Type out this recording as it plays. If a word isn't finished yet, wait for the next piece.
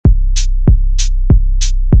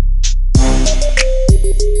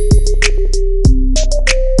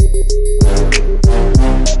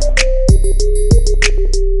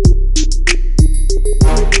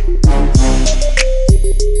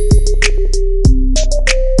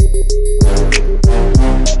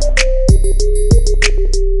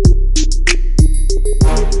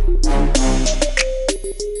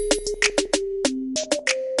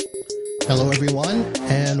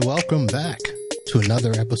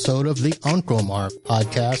episode of the Uncle Marv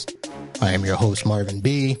podcast. I am your host, Marvin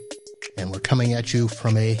B., and we're coming at you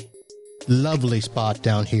from a lovely spot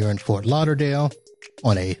down here in Fort Lauderdale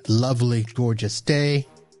on a lovely, gorgeous day.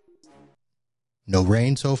 No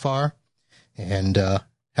rain so far, and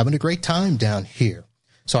having a great time down here.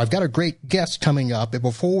 So I've got a great guest coming up, but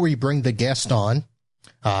before we bring the guest on,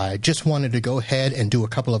 I just wanted to go ahead and do a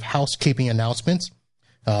couple of housekeeping announcements.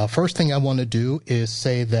 First thing I want to do is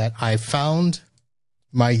say that I found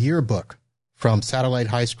my yearbook from Satellite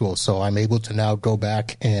High School, so I'm able to now go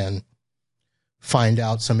back and find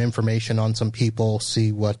out some information on some people,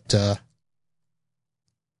 see what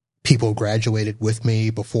people graduated with me,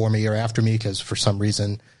 before me, or after me, because for some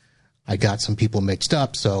reason I got some people mixed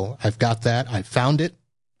up. So I've got that. I found it,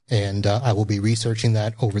 and I will be researching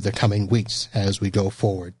that over the coming weeks as we go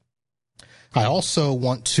forward. I also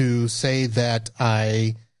want to say that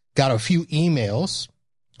I got a few emails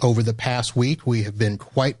over the past week. We have been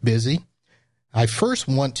quite busy. I first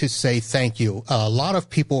want to say thank you. A lot of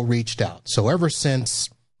people reached out. So ever since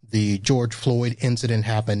the George Floyd incident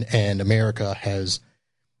happened and America has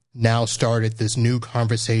now started this new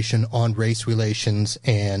conversation on race relations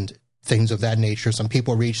and things of that nature, some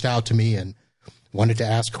people reached out to me and wanted to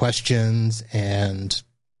ask questions and,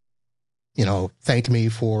 thank me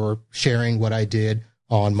for sharing what I did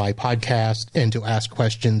on my podcast and to ask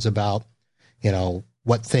questions about,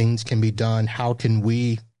 what things can be done, how can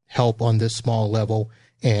we help on this small level,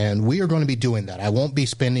 and we are going to be doing that. I won't be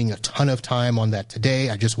spending a ton of time on that today.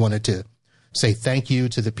 I just wanted to say thank you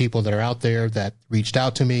to the people that are out there that reached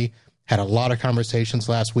out to me. Had a lot of conversations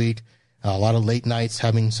last week, a lot of late nights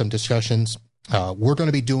having some discussions. We're going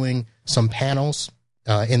to be doing some panels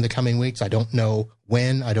in the coming weeks. I don't know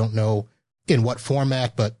when, I don't know in what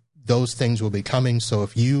format, but those things will be coming. So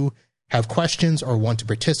if you have questions or want to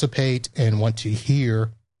participate and want to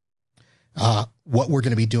hear what we're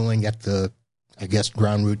going to be doing at the,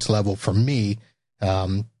 ground roots level for me,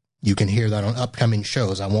 you can hear that on upcoming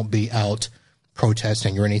shows. I won't be out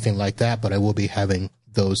protesting or anything like that, but I will be having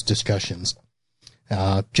those discussions.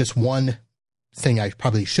 Just one thing I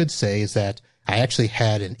probably should say is that I actually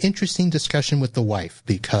had an interesting discussion with the wife,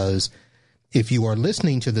 because if you are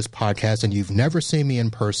listening to this podcast and you've never seen me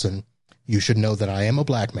in person, you should know that I am a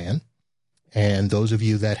black man. And those of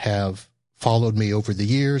you that have followed me over the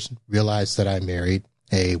years realize that I married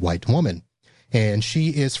a white woman. And she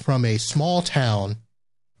is from a small town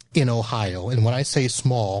in Ohio. And when I say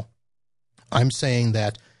small, I'm saying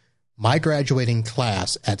that my graduating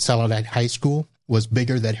class at Satellite High School was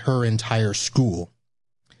bigger than her entire school.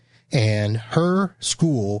 And her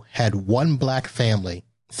school had one black family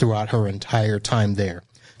throughout her entire time there.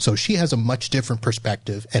 So she has a much different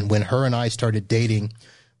perspective. And when her and I started dating,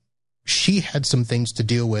 she had some things to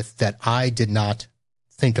deal with that I did not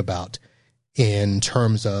think about in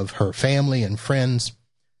terms of her family and friends,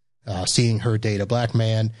 seeing her date a black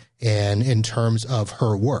man, and in terms of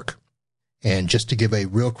her work. And just to give a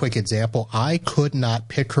real quick example, I could not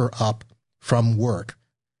pick her up from work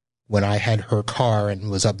when I had her car and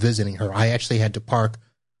was up visiting her. I actually had to park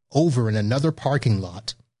over in another parking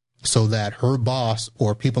lot so that her boss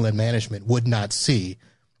or people in management would not see,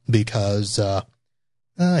 because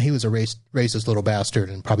he was a racist little bastard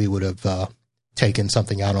and probably would have taken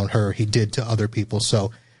something out on her. He did to other people.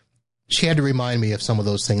 So she had to remind me of some of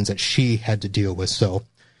those things that she had to deal with. So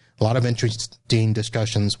a lot of interesting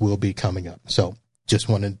discussions will be coming up. So just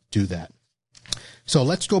want to do that. So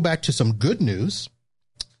let's go back to some good news.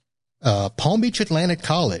 Palm Beach Atlantic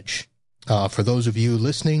College, for those of you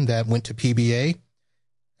listening that went to PBA,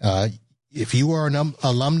 if you are an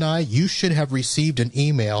alumni, you should have received an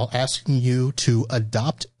email asking you to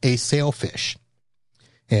adopt a sailfish.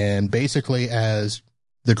 And basically, as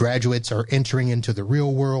the graduates are entering into the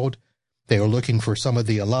real world, they are looking for some of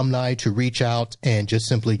the alumni to reach out and just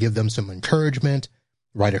simply give them some encouragement,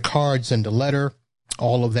 write a card, send a letter,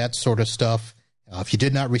 all of that sort of stuff. If you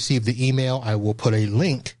did not receive the email, I will put a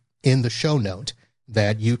link in the show note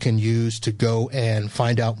that you can use to go and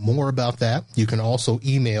find out more about that. You can also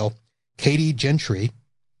email Katie Gentry,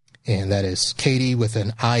 and that is Katie with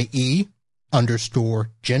an IE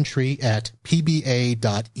 _Gentry at pba.edu,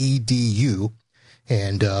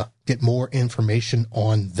 and get more information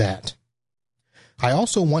on that. I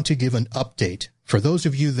also want to give an update for those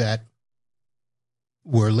of you that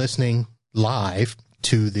were listening live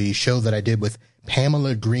to the show that I did with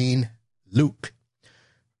Pamela Green Luke.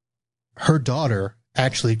 Her daughter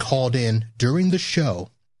actually called in during the show,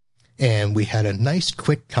 and we had a nice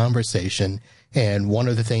quick conversation. And one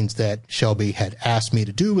of the things that Shelby had asked me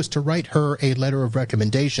to do was to write her a letter of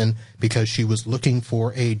recommendation because she was looking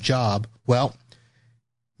for a job. Well,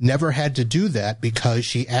 never had to do that because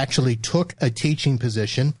she actually took a teaching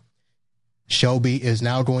position. Shelby is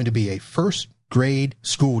now going to be a first grade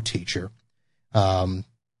school teacher. And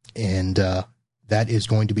that is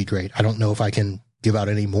going to be great. I don't know if I can give out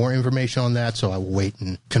any more information on that, so I will wait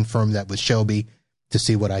and confirm that with Shelby to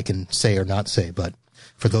see what I can say or not say. But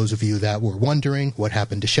for those of you that were wondering what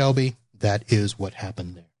happened to Shelby, that is what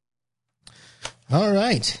happened there. All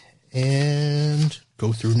right. And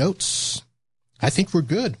go through notes. I think we're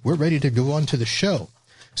good. We're ready to go on to the show.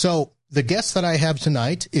 So the guests that I have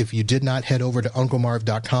tonight, if you did not head over to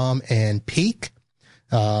unclemarv.com and peek,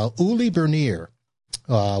 Uli Bernier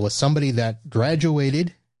was somebody that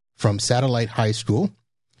graduated from Satellite High School.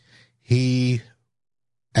 He,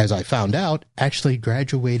 as I found out, actually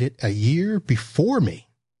graduated a year before me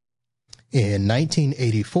in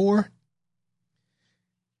 1984.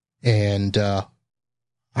 And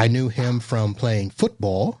I knew him from playing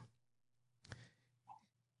football.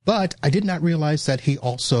 But I did not realize that he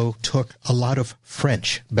also took a lot of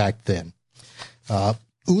French back then.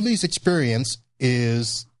 Uli's experience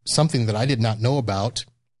is something that I did not know about.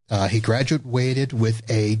 He graduated with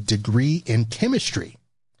a degree in chemistry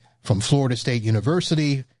from Florida State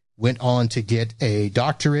University, went on to get a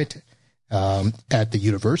doctorate at the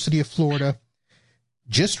University of Florida,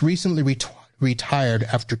 just recently retired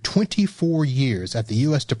after 24 years at the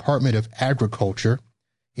U.S. Department of Agriculture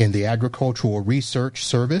in the Agricultural Research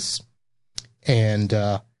Service. And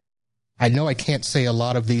I know I can't say a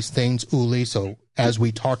lot of these things, Uli, so as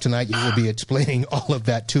we talk tonight, you will be explaining all of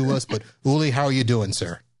that to us. But Uli, how are you doing,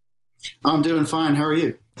 sir? I'm doing fine. How are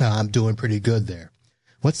you? I'm doing pretty good there.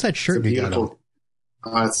 What's that shirt you got on?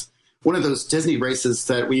 It's one of those Disney races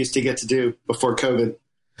that we used to get to do before COVID.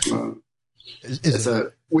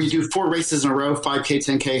 We do 4 races in a row, 5K,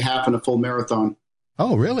 10K, half, and a full marathon.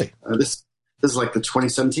 Oh, really? This is like the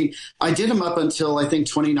 2017. I did them up until, I think,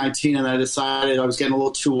 2019, and I decided I was getting a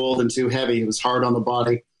little too old and too heavy. It was hard on the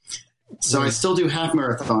body. So I still do half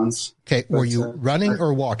marathons. Okay. Were you running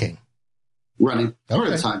or walking? Running. Part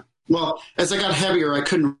of the time. Well, as I got heavier, I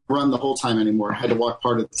couldn't run the whole time anymore. I had to walk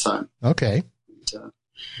part of the time. Okay.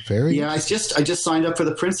 Yeah, I just signed up for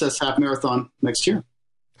the Princess Half Marathon next year.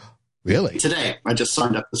 Really? Today. I just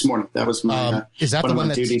signed up this morning. That was my is that one the of one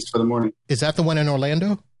my duties for the morning. Is that the one in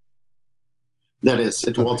Orlando? That is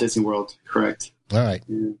at Walt Disney World. Correct. All right.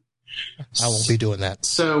 Yeah. I won't be doing that.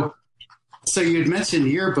 So you'd mentioned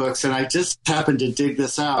yearbooks, and I just happened to dig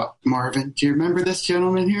this out. Marvin, do you remember this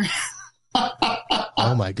gentleman here?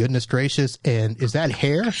 Oh, my goodness gracious. And is that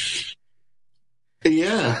hair?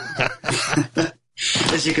 Yeah.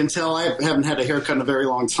 As you can tell, I haven't had a haircut in a very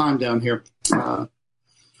long time down here.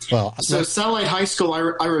 So Satellite High School,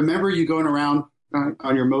 I remember you going around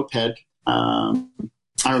on your moped.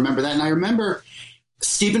 I remember that. And I remember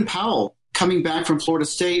Stephen Powell coming back from Florida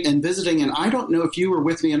State and visiting. And I don't know if you were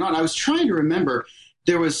with me or not. I was trying to remember.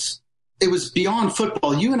 It was beyond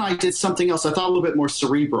football. You and I did something else. I thought a little bit more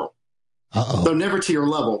cerebral. Uh-oh. Though never to your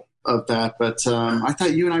level of that. But I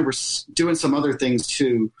thought you and I were doing some other things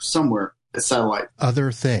too somewhere at Satellite.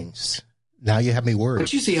 Other things. Now you have me worried.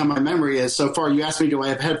 But you see how my memory is so far. You asked me, do I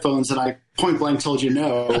have headphones? And I point blank told you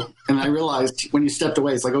no. And I realized when you stepped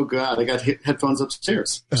away, it's like, oh, God, I got headphones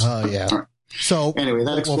upstairs. Oh, yeah. Right. So anyway,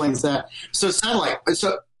 that explains that. So Satellite.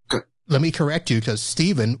 Let me correct you because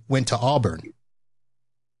Stephen went to Auburn.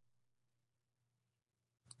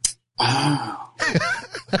 Oh.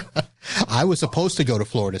 I was supposed to go to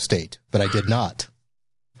Florida State, but I did not.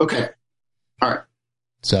 Okay. All right.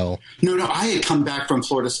 So no, I had come back from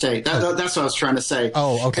Florida State. That's what I was trying to say.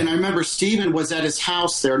 Oh, okay. And I remember Stephen was at his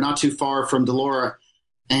house there, not too far from Delora,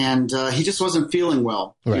 and he just wasn't feeling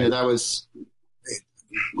well. Right. That was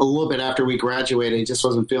a little bit after we graduated. He just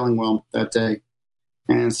wasn't feeling well that day,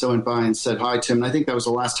 and so went by and said hi to him. And I think that was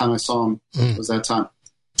the last time I saw him. Was that time.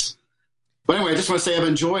 But anyway, I just want to say I've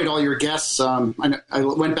enjoyed all your guests. I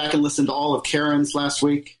went back and listened to all of Karen's last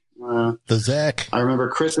week. The Zach. I remember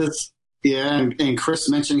Chris's. Yeah, and Chris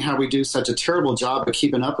mentioning how we do such a terrible job of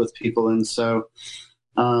keeping up with people. And so,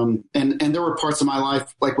 and there were parts of my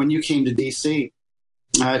life, like when you came to D.C.,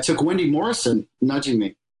 it took Wendy Morrison nudging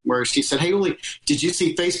me, where she said, hey, Uli, did you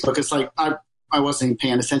see Facebook? It's like I wasn't even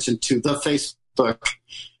paying attention to the Facebook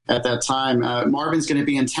at that time. Marvin's going to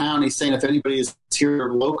be in town. He's saying if anybody is here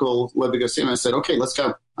local, let me go see him. I said, okay, let's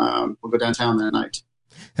go. We'll go downtown that night.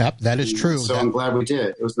 Yep, that is true. So I'm glad we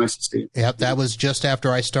did. It was nice to see you. Yep, that was just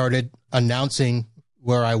after I started announcing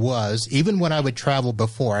where I was. Even when I would travel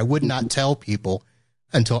before, I would not tell people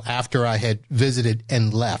until after I had visited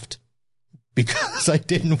and left because I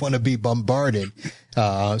didn't want to be bombarded.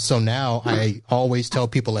 So now I always tell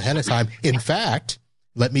people ahead of time. In fact,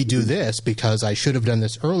 let me do this because I should have done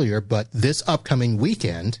this earlier. But this upcoming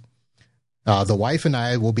weekend, the wife and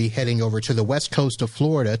I will be heading over to the west coast of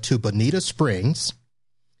Florida to Bonita Springs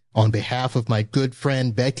on behalf of my good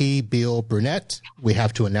friend Becky Beal Burnett. We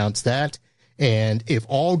have to announce that. And if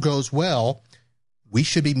all goes well, we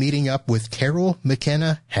should be meeting up with Carol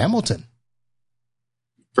McKenna Hamilton.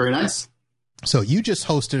 Very nice. So you just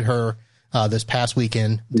hosted her this past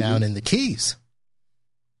weekend down in the Keys.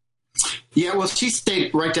 Yeah, well, she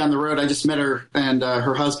stayed right down the road. I just met her and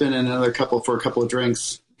her husband and another couple for a couple of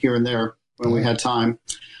drinks here and there when we had time.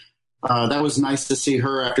 That was nice to see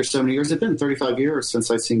her after so many years. It's been 35 years since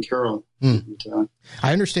I've seen Carol. And,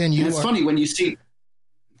 I understand you. And it's funny when you see.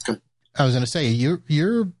 I was going to say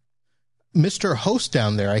you're Mr. Host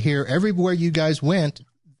down there. I hear everywhere you guys went,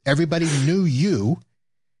 everybody knew you,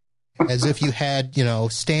 as if you had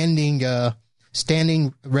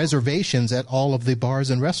standing reservations at all of the bars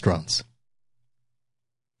and restaurants.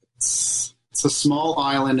 It's a small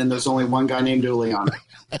island, and there's only one guy named Julian.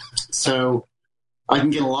 So I can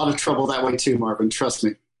get a lot of trouble that way too, Marvin. Trust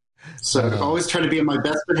me. So I always try to be in my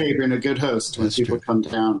best behavior and a good host when people come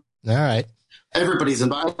down. All right. Everybody's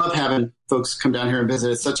invited. I love having folks come down here and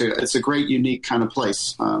visit. It's a great, unique kind of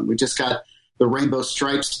place. We just got the rainbow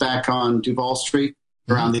stripes back on Duval Street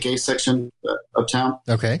around the gay section of town.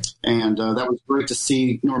 Okay. And that was great to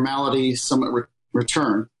see normality somewhat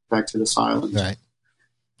return back to this island. Right.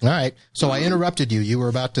 All right. So I interrupted you. You were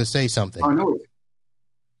about to say something. Oh, no.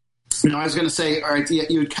 I was going to say, all right,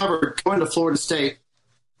 you had covered going to Florida State,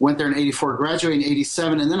 went there in 84, graduated in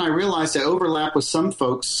 87, and then I realized I overlapped with some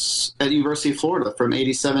folks at University of Florida from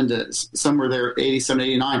 87 to some were there 87,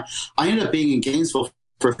 89. I ended up being in Gainesville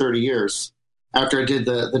for 30 years. After I did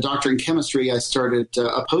the doctorate in chemistry, I started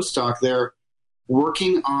a postdoc there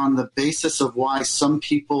working on the basis of why some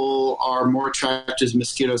people are more attracted to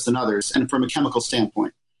mosquitoes than others, and from a chemical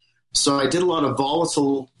standpoint. So I did a lot of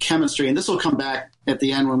volatile chemistry, and this will come back at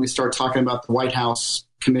the end when we start talking about the White House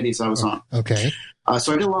committees I was on. Okay.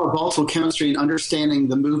 So I did a lot of volatile chemistry and understanding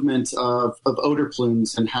the movement of odor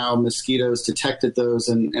plumes and how mosquitoes detected those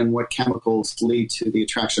and what chemicals lead to the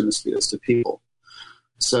attraction of mosquitoes to people.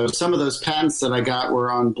 So some of those patents that I got were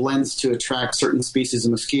on blends to attract certain species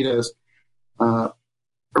of mosquitoes.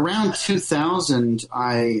 Around 2000,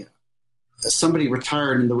 somebody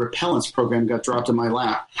retired and the repellents program got dropped in my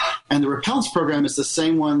lap. And the repellents program is the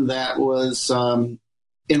same one that was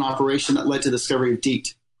in operation that led to the discovery of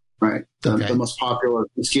DEET, right? The most popular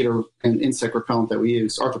mosquito and insect repellent that we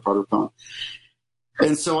use, arthropod repellent.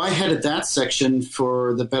 And so I headed that section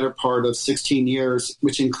for the better part of 16 years,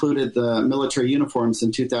 which included the military uniforms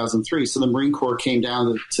in 2003. So the Marine Corps came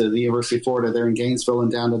down to the University of Florida there in Gainesville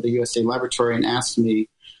and down to the USA Laboratory and asked me,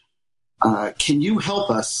 can you help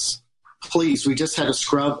us? Please, we just had a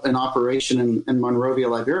scrub an operation in Monrovia,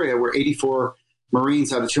 Liberia, where 84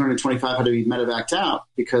 Marines out of 225 had to be medevaced out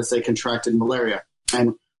because they contracted malaria.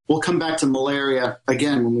 And we'll come back to malaria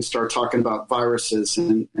again when we start talking about viruses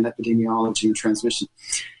and epidemiology and transmission.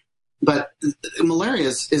 But malaria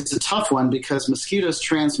is a tough one because mosquitoes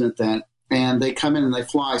transmit that, and they come in and they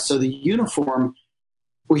fly. So the uniform,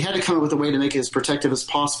 we had to come up with a way to make it as protective as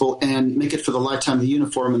possible and make it for the lifetime of the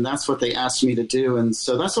uniform, and that's what they asked me to do. And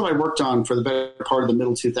so that's what I worked on for the better part of the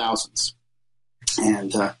middle 2000s.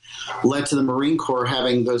 And led to the Marine Corps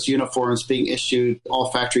having those uniforms being issued,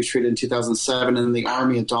 all factory treated in 2007, and the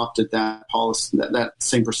Army adopted that policy, that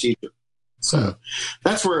same procedure. So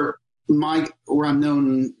that's where I'm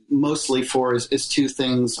known mostly for is two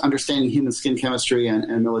things: understanding human skin chemistry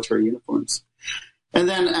and military uniforms. And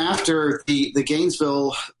then after the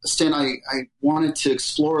Gainesville stint, I wanted to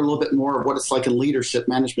explore a little bit more of what it's like in leadership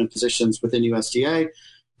management positions within USDA.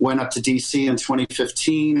 Went up to D.C. in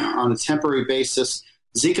 2015 on a temporary basis.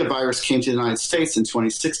 Zika virus came to the United States in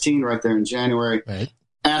 2016, right there in January. Right.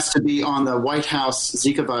 Asked to be on the White House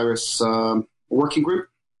Zika virus working group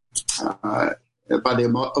by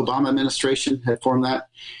the Obama administration had formed that.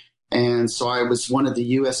 And so I was one of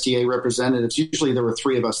the USDA representatives. Usually there were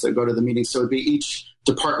three of us that go to the meeting. So it would be each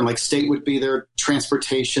department, like state would be there,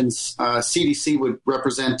 transportation, CDC would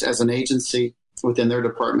represent as an agency within their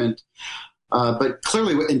department. But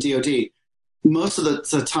clearly in DOD, most of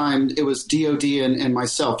the time it was DOD and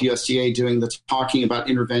myself, USDA, doing the talking about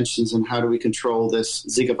interventions and how do we control this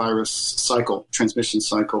Zika virus cycle, transmission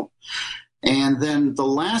cycle. And then the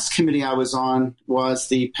last committee I was on was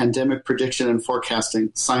the Pandemic Prediction and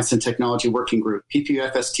Forecasting Science and Technology Working Group,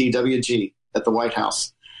 PPFSTWG, at the White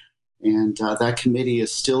House. And that committee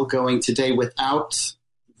is still going today without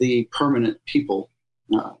the permanent people.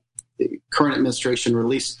 The current administration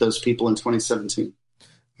released those people in 2017.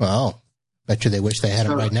 Well, bet you they wish they had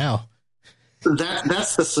it right now.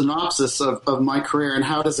 that's the synopsis of my career. And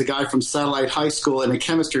how does a guy from Satellite High School and a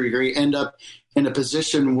chemistry degree end up in a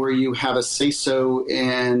position where you have a say-so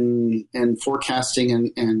in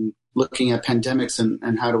forecasting and looking at pandemics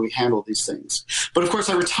and how do we handle these things? But of course,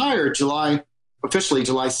 I retired officially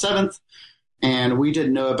July 7th, and we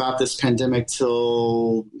didn't know about this pandemic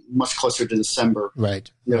till much closer to December. Right.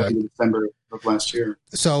 December of last year.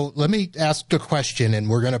 So let me ask a question, and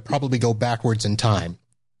we're going to probably go backwards in time.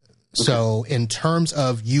 Okay. So in terms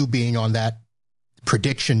of you being on that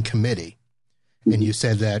prediction committee, and you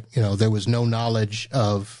said that, there was no knowledge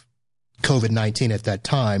of COVID-19 at that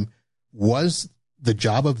time, was the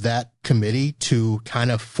job of that committee to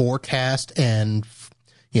kind of forecast and,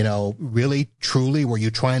 really, truly, were you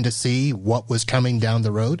trying to see what was coming down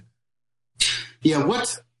the road? Yeah,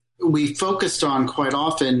 what we focused on quite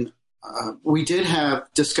often, we did have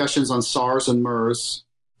discussions on SARS and MERS,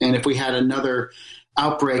 and if we had another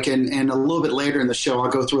outbreak, and a little bit later in the show, I'll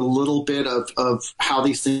go through a little bit of how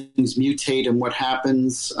these things mutate and what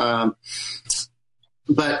happens.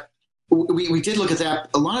 But we did look at that.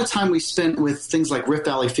 A lot of time we spent with things like Rift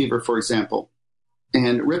Valley fever, for example.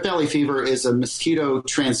 And Rift Valley fever is a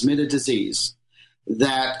mosquito-transmitted disease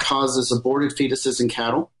that causes aborted fetuses in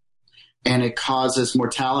cattle, and it causes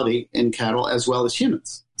mortality in cattle as well as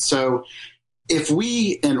humans. So when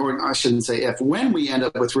we end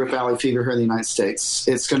up with Rift Valley fever here in the United States,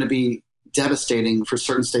 it's going to be devastating for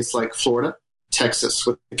certain states like Florida, Texas,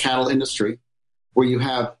 with the cattle industry, where you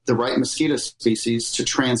have the right mosquito species to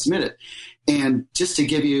transmit it. And just to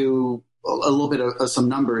give you a little bit of some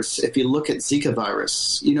numbers, if you look at Zika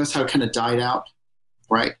virus, you notice how it kind of died out,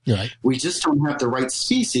 right? Right. We just don't have the right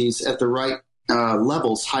species at the right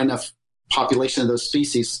levels, high enough population of those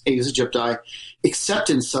species, Aedes aegypti, except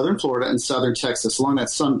in southern Florida and southern Texas, along that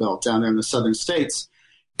sun belt down there in the southern states.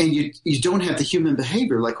 And you don't have the human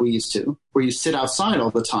behavior like we used to, where you sit outside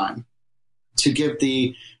all the time to give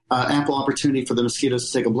the ample opportunity for the mosquitoes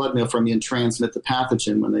to take a blood meal from you and transmit the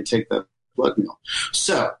pathogen when they take the blood meal.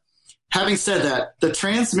 So, having said that, the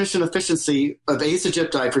transmission efficiency of Aedes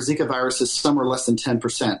aegypti for Zika virus is somewhere less than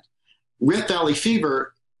 10%. Rift Valley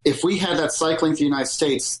fever, if we had that cycling through the United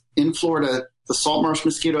States, in Florida, the salt marsh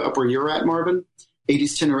mosquito up where you're at, Marvin,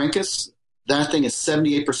 Aedes tenorhynchus, that thing is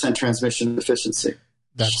 78% transmission efficiency.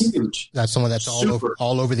 That's huge. That's someone that's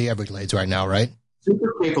all over the Everglades right now, right?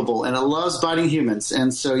 Super capable, and it loves biting humans.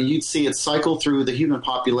 And so you'd see it cycle through the human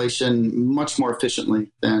population much more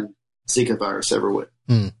efficiently than Zika virus ever would.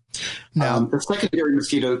 Now, the secondary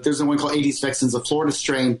mosquito, there's one called Aedes vexans, a Florida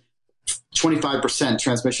strain, 25%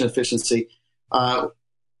 transmission efficiency.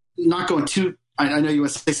 Not going too, I know you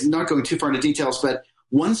want to say not going too far into details, but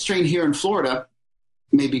one strain here in Florida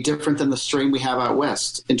may be different than the strain we have out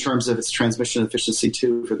west in terms of its transmission efficiency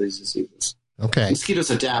too for these diseases. Okay. Mosquitoes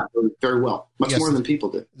adapt very well, much more than people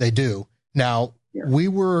do. They do. Now, we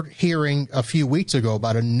were hearing a few weeks ago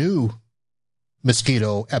about a new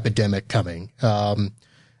mosquito epidemic coming.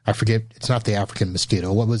 I forget, it's not the African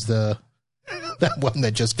mosquito. What was that one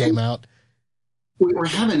that just came out? We're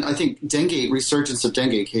having, I think, resurgence of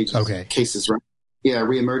dengue cases, right? Yeah,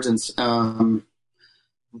 reemergence.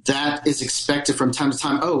 That is expected from time to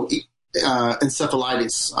time.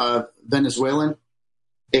 Encephalitis, Venezuelan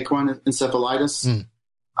equine encephalitis.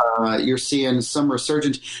 You're seeing some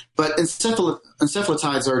resurgence, but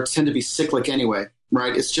encephalitides tend to be cyclic anyway,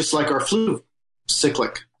 right? It's just like our flu,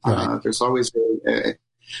 cyclic. Right. There's always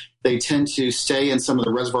they tend to stay in some of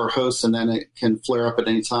the reservoir hosts, and then it can flare up at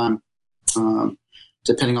any time,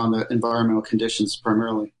 depending on the environmental conditions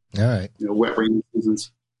primarily. All right. Wet rainy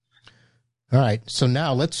seasons. All right. So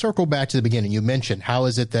now let's circle back to the beginning. You mentioned how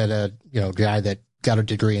is it that a guy that got a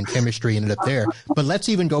degree in chemistry ended up there, but let's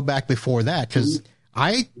even go back before that, because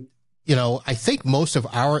I think most of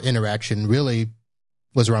our interaction really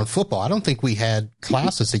was around football. I don't think we had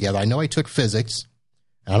classes together. I know I took physics.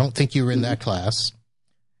 I don't think you were in that class.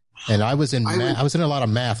 And I was in I was in a lot of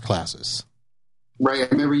math classes. Right. I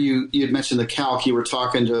remember you had mentioned the calc. You were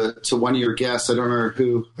talking to one of your guests. I don't remember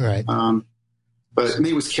who. Right. But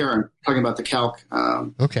maybe it was Karen talking about the calc.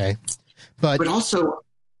 Okay. But also,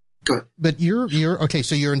 go ahead. But you're okay.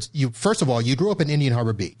 So you first of all, you grew up in Indian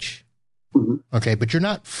Harbor Beach. Mm-hmm. Okay. But you're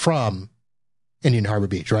not from Indian Harbor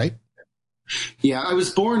Beach, right? Yeah, I was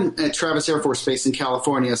born at Travis Air Force Base in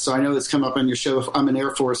California, so I know it's come up on your show. I'm an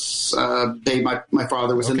Air Force babe. My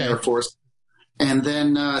father was in the Air Force. And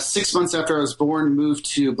then 6 months after I was born, moved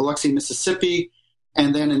to Biloxi, Mississippi.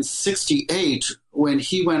 And then in 1968, when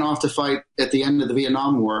he went off to fight at the end of the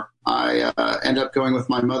Vietnam War, I ended up going with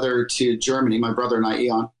my mother to Germany, my brother and I,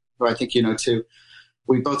 Eon, who I think you know too.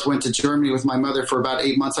 We both went to Germany with my mother for about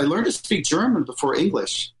 8 months. I learned to speak German before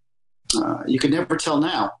English. You could never tell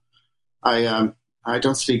now. I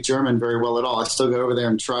don't speak German very well at all. I still go over there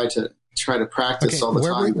and try to practice all the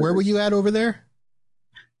time. Where were you at over there?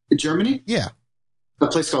 In Germany? Yeah. A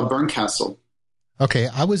place called Bernkastel. Okay,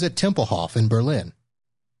 I was at Tempelhof in Berlin.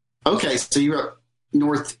 Okay, so you're up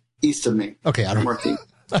northeast of me. Okay, I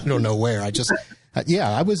don't know where. I just,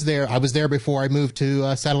 I was there. I was there before I moved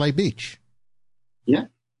to Satellite Beach. Yeah.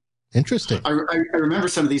 Interesting. I remember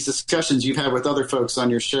some of these discussions you've had with other folks on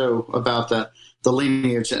your show about the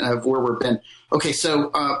lineage of where we've been. Okay,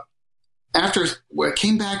 so after I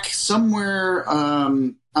came back somewhere,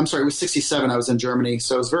 I'm sorry, it was 1967. I was in Germany,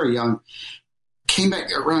 so I was very young. Came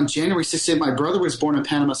back around January 68. My brother was born in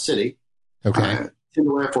Panama City. Okay.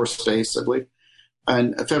 Tyndall Air Force Base, I believe,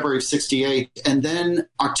 in February of 1968. And then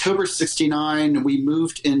October 1969, we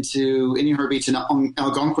moved into Indian Harbor Beach in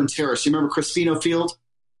Algonquin Terrace. You remember Crispino Field?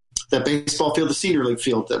 That baseball field, the senior league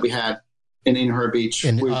field that we had in Indian Harbor Beach.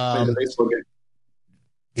 We played the baseball game.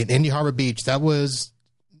 In Indian Harbor Beach, that was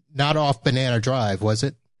not off Banana Drive, was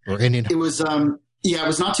it? Or Indian? It was, it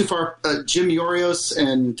was not too far. Jim Urios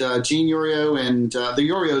and Gene Urio and the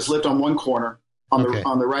Urios lived on one corner on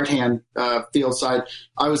the right hand field side.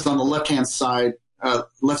 I was on the left hand side,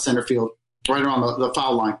 left center field, right around the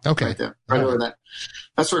foul line. Okay, right there, right over that.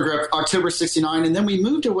 That's where I grew up. October 1969, and then we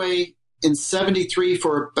moved away in 1973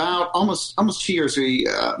 for about almost 2 years.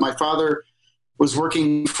 My father was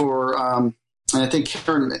working for, and I think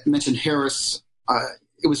Karen mentioned Harris.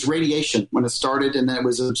 It was Radiation when it started, and then it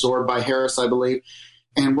was absorbed by Harris, I believe,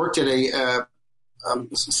 and worked at a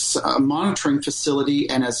monitoring facility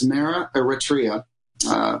in Asmara, Eritrea,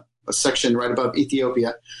 a section right above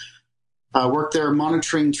Ethiopia. Worked there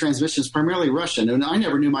monitoring transmissions, primarily Russian. And I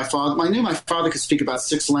never knew my father. I knew my father could speak about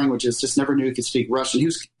 6 languages, just never knew he could speak Russian. He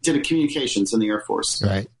did communications in the Air Force.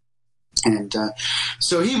 Right. And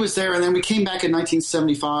so he was there, and then we came back in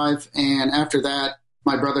 1975, and after that,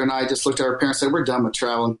 my brother and I just looked at our parents and said, we're done with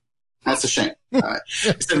traveling. That's a shame. We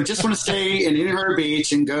said, we just want to stay in Indian Harbor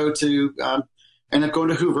Beach and go to, end up going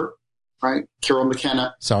to Hoover, right? Carroll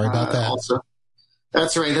McKenna. Sorry about that. Also.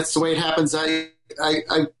 That's right. That's the way it happens. I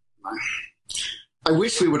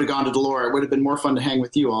wish we would have gone to Delora. It would have been more fun to hang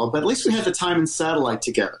with you all, but at least we had the time in Satellite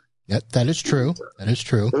together. Yeah, that is true. That is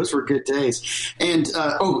true. Those were good days. And,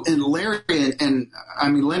 and Larry and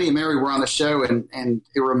Lenny and Mary were on the show, and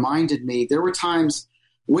it reminded me, there were times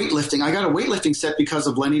weightlifting. I got a weightlifting set because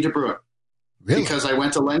of Lenny DeBruin. Really? Because I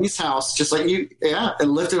went to Lenny's house, just like you,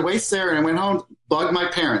 and lifted weights there, and I went home, bugged my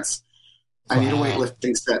parents. I need a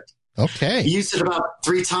weightlifting set. Okay. Used it about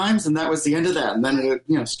 3 times, and that was the end of that. And then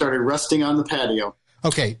it, started rusting on the patio.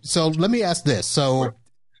 Okay, so let me ask this. So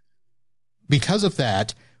because of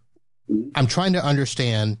that, I'm trying to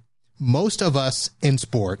understand, most of us in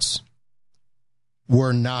sports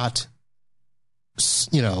were not,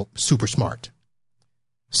 super smart.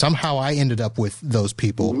 Somehow I ended up with those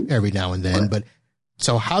people every now and then. But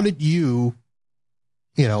so how did you,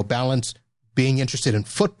 balance being interested in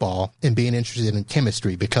football and being interested in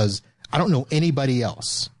chemistry? Because I don't know anybody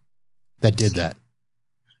else that did that.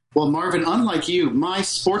 Well, Marvin, unlike you, my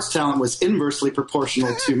sports talent was inversely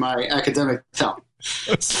proportional to my academic talent.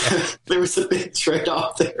 So there was a big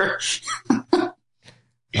trade-off there. All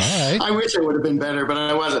right. I wish I would have been better, but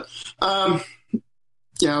I wasn't. I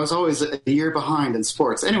was always a year behind in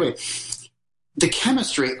sports. Anyway, the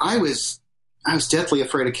chemistry, I was deathly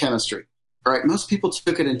afraid of chemistry. All right, most people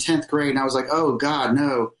took it in 10th grade, and I was like, oh, God,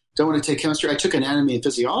 no, don't want to take chemistry. I took anatomy and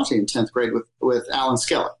physiology in 10th grade with Alan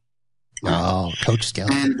Skellett. Oh, Coach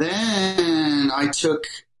Skellett. And then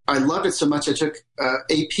I loved it so much, I took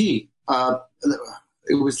AP.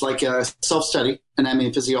 It was like a self-study, anatomy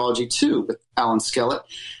and physiology, too, with Alan Skellett.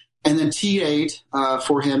 And then TA'd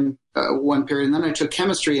for him one period. And then I took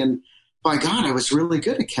chemistry, and by God, I was really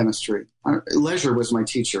good at chemistry. Leisure was my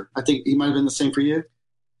teacher. I think he might have been the same for you.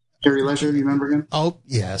 Harry Leisure, you remember him? Oh,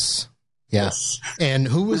 yes. Yes. And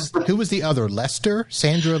who was the other? Lester?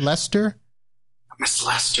 Sandra Lester? Miss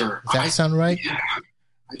Lester. Does that sound right? Yeah.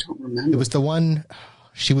 I don't remember. It was the one,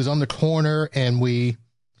 she was on the corner, and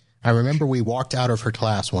I remember we walked out of her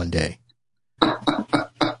class one day. I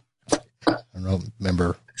don't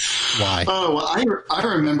remember why. Oh, well, I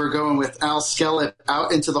remember going with Al Skellett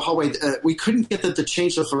out into the hallway. We couldn't get them to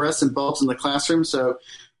change the fluorescent bulbs in the classroom, so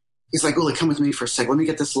he's like, Uli, come with me for a sec. Let me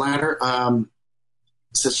get this ladder.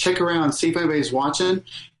 Says, check around, see if anybody's watching.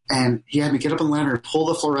 And he had me get up on the ladder and pull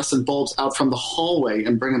the fluorescent bulbs out from the hallway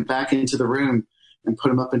and bring them back into the room and put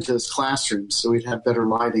them up into his classroom so we'd have better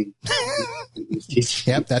lighting.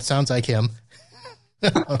 Yep, that sounds like him.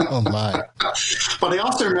 Oh, my. But I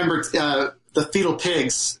also remember the fetal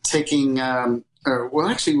pigs taking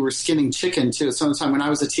actually, we were skinning chicken too. Sometime when I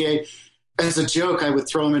was a TA, as a joke, I would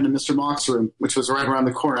throw him into Mr. Mock's room, which was right around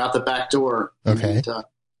the corner, out the back door. Okay. And,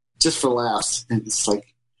 just for laughs. And it's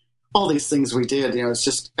like all these things we did, it's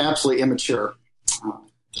just absolutely immature. All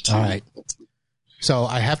right. So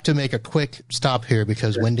I have to make a quick stop here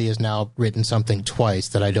because Wendy has now written something twice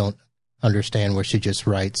that I don't understand, where she just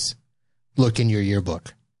writes, "Look in your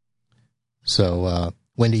yearbook." So,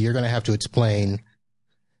 Wendy, you're going to have to explain.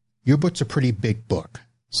 Your book's a pretty big book,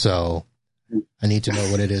 so I need to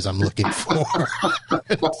know what it is I'm looking for.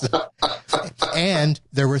 And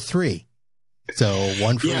there were 3. So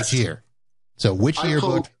one for each year. So which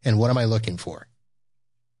yearbook and what am I looking for?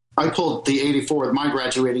 I pulled the 84, my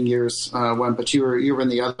graduating years one, but you were in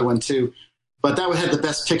the other one too. But that one had the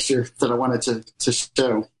best picture that I wanted to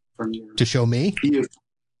show from your. To show me? You.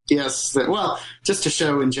 Yes. Just to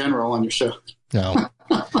show in general on your show. No.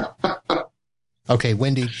 Okay,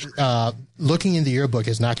 Wendy, looking in the yearbook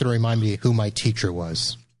is not going to remind me who my teacher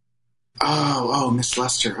was. Oh, Miss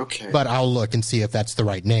Lester. Okay. But I'll look and see if that's the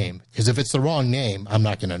right name. Because if it's the wrong name, I'm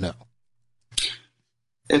not going to know.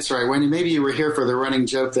 It's right, Wendy. Maybe you were here for the running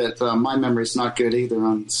joke that my memory's not good either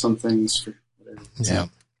on some things. For whatever. Yeah.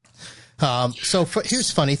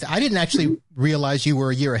 Here's funny. I didn't actually realize you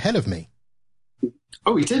were a year ahead of me.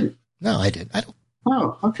 Oh, you didn't? No, I didn't. I don't.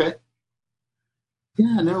 Oh, okay.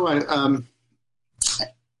 Yeah, no,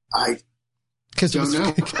 I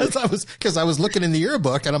because I was looking in the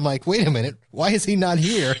yearbook and I'm like, wait a minute, why is he not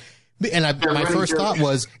here? And my first thought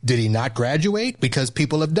was, did he not graduate? Because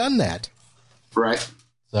people have done that. Right.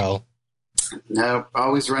 So. No,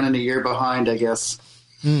 always running a year behind, I guess.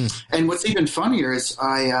 And what's even funnier is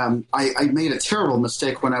I made a terrible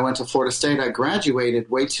mistake when I went to Florida State. I graduated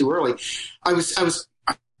way too early. I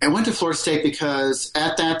went to Florida State because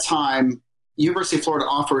at that time, University of Florida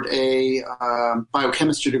offered a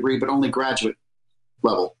biochemistry degree, but only graduate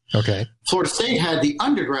level. Okay. Florida State had the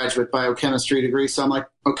undergraduate biochemistry degree, so I'm like,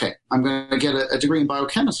 okay, I'm going to get a degree in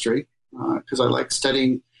biochemistry because I like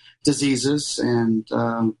studying diseases, and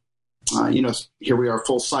here we are,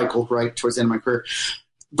 full cycle, right towards the end of my career.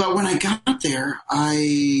 But when I got there,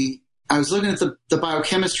 I was looking at the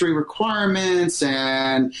biochemistry requirements,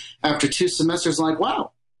 and after 2 semesters, I'm like,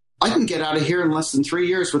 wow, I can get out of here in less than 3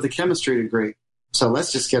 years with a chemistry degree. So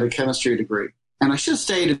let's just get a chemistry degree. And I should have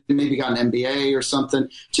stayed and maybe got an MBA or something,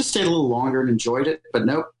 just stayed a little longer and enjoyed it. But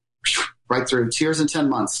nope, right through 2 years and 10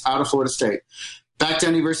 months out of Florida State. Back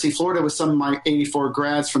down to University of Florida with some of my 84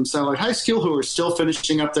 grads from Satellite High School who are still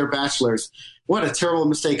finishing up their bachelor's. What a terrible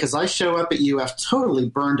mistake, because I show up at UF totally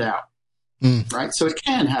burned out, right? So it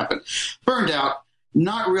can happen. Burned out,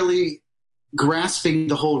 not really grasping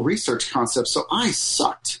the whole research concept. So I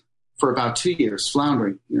sucked for about 2 years,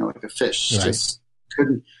 floundering, like a fish. Right. Just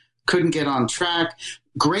couldn't get on track.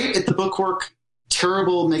 Great at the bookwork,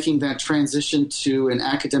 terrible making that transition to an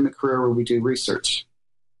academic career where we do research.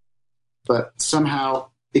 But somehow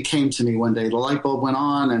it came to me one day. The light bulb went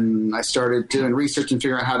on, and I started doing research and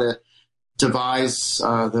figuring out how to devise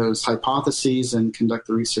those hypotheses and conduct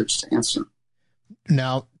the research to answer them.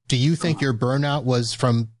 Now, do you think your burnout was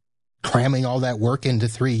from cramming all that work into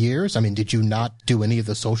 3 years? I mean, did you not do any of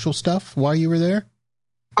the social stuff while you were there?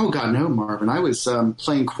 Oh, God, no, Marvin. I was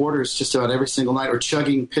playing quarters just about every single night or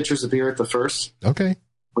chugging pitchers of beer at the First. Okay.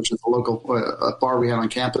 Which is a local bar we had on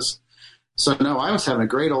campus. So, no, I was having a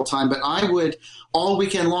great old time. But I would, all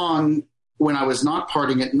weekend long, when I was not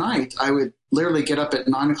partying at night, I would literally get up at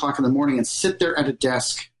 9 o'clock in the morning and sit there at a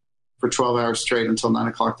desk for 12 hours straight until 9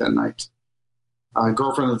 o'clock that night.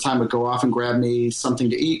 Girlfriend at the time would go off and grab me something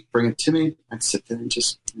to eat, bring it to me. I'd sit there and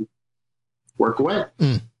just work away,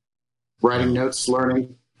 writing notes,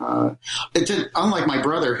 learning. Unlike my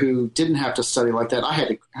brother, who didn't have to study like that, I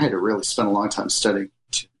had to really spend a long time studying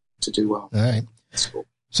to do well. All right. That's cool.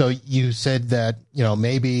 So you said that,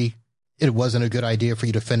 maybe it wasn't a good idea for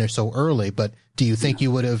you to finish so early, but do you think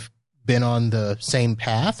you would have been on the same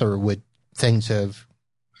path, or would things have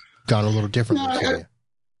gone a little differently for you?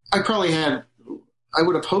 I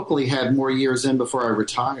would have hopefully had more years in before I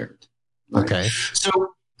retired. Right? Okay.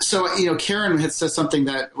 So, Karen had said something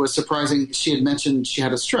that was surprising. She had mentioned she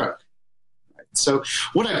had a stroke. So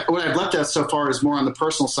what I've left out so far is more on the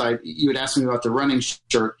personal side. You had asked me about the running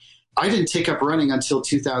shirt. I didn't take up running until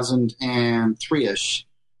 2003-ish.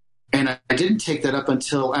 And I didn't take that up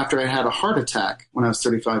until after I had a heart attack when I was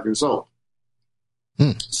 35 years old.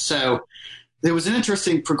 So there was an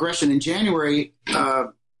interesting progression. In January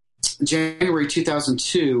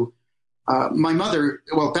 2002, my mother,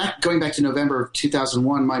 going back to November of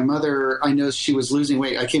 2001, my mother, I know she was losing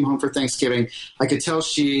weight. I came home for Thanksgiving. I could tell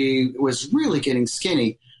she was really getting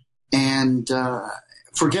skinny and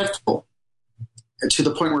forgetful. to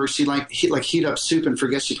the point where she heat up soup and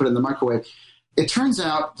forget she put it in the microwave. It turns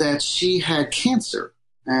out that she had cancer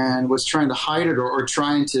and was trying to hide it or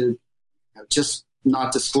trying to just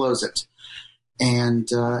not disclose it. And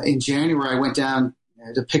in January, I went down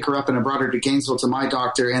to pick her up, and I brought her to Gainesville to my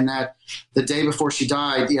doctor. And that the day before she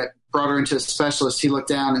died, brought her into a specialist. He looked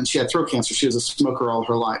down, and she had throat cancer. She was a smoker all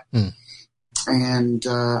her life. And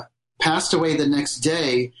passed away the next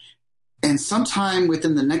day. And sometime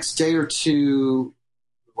within the next day or two,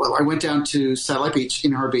 well, I went down to Satellite Beach,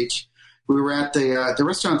 in Harbor Beach. We were at the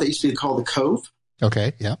restaurant that used to be called The Cove.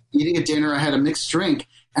 Okay, yeah. Eating a dinner. I had a mixed drink,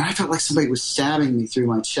 and I felt like somebody was stabbing me through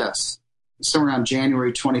my chest. Somewhere around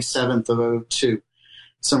January 27th of 2002,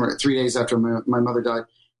 somewhere 3 days after my mother died.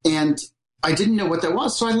 And I didn't know what that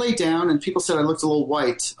was. So I lay down, and people said I looked a little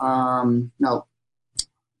white.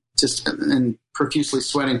 Just and profusely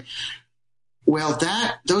sweating. Well,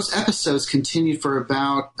 those episodes continued for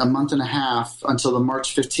about a month and a half until the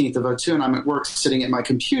March 15th of 2002, and I'm at work sitting at my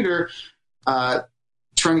computer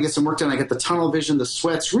trying to get some work done. I get the tunnel vision, the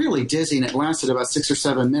sweat's really dizzy, and it lasted about 6 or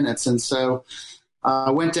 7 minutes. And so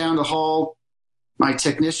I went down the hall. My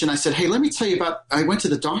technician, I said, hey, let me tell you I went to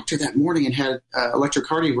the doctor that morning and had an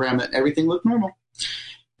electrocardiogram that everything looked normal.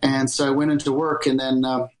 And so I went into work, and then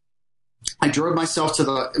I drove myself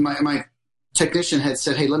to my technician had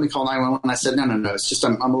said, hey, let me call 911. I said, no. It's just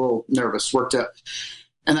I'm a little nervous, worked up.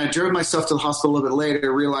 And I drove myself to the hospital a little bit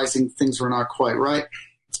later, realizing things were not quite right.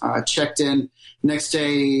 Checked in. Next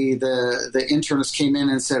day, the internist came in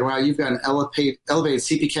and said, wow, you've got an elevated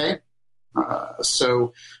CPK.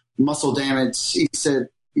 So muscle damage. He said,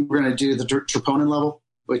 we're going to do the troponin level,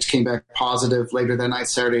 which came back positive later that night,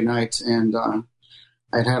 Saturday night. And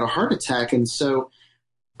I'd had a heart attack. And so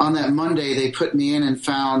on that Monday, they put me in and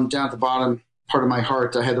found down at the bottom part of my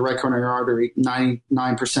heart, I had the right coronary artery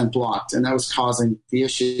 99% blocked, and that was causing the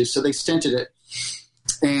issue. So they stented it.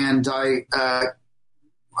 And I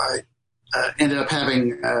ended up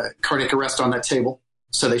having cardiac arrest on that table.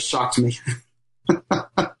 So they shocked me.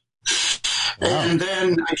 And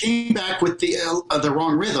then I came back with the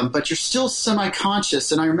wrong rhythm, but you're still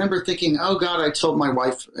semi-conscious. And I remember thinking, oh, God, I told my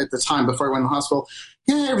wife at the time before I went to the hospital,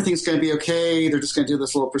 yeah, everything's going to be okay. They're just going to do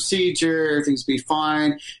this little procedure. Everything's going to be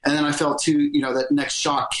fine. And then I felt that next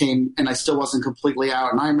shock came, and I still wasn't completely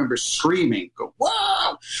out. And I remember screaming, go,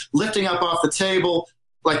 whoa, lifting up off the table,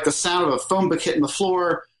 like the sound of a phone book hitting the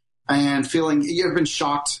floor, and feeling, you ever been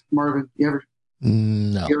shocked, Marvin?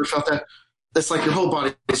 No. You ever felt that? It's like your whole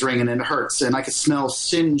body is ringing and it hurts, and I could smell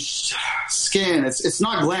singed skin. It's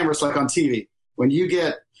not glamorous like on TV. When you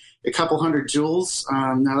get a couple hundred joules,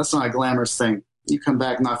 no, that's not a glamorous thing. You come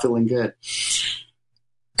back not feeling good.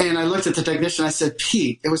 And I looked at the technician. I said,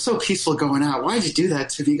 Pete, it was so peaceful going out. Why'd you do that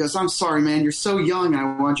to me? He goes, I'm sorry, man. You're so young, and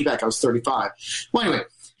I want you back. I was 35. Well, anyway,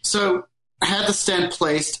 so I had the stent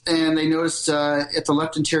placed, and they noticed at the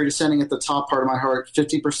left anterior descending at the top part of my heart,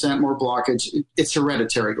 50% more blockage. It's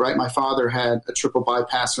hereditary, right? My father had a triple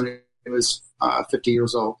bypass when he was 50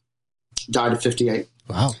 years old, died at 58.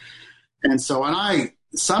 Wow. And so I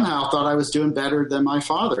somehow thought I was doing better than my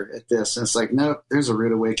father at this. And it's like, no, there's a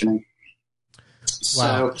rude awakening.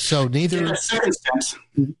 Wow. So neither. Yeah, second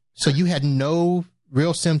stent. So you had no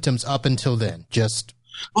real symptoms up until then, just.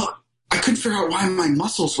 Well, I couldn't figure out why my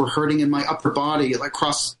muscles were hurting in my upper body, like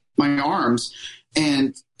across my arms.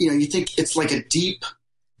 And, you think it's like a deep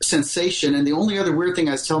sensation. And the only other weird thing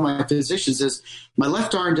I tell my physicians is my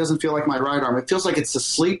left arm doesn't feel like my right arm. It feels like it's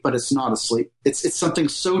asleep, but it's not asleep. It's something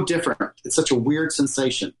so different. It's such a weird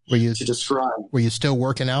sensation to describe. Were you still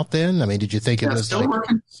working out then? I mean, did you think it was still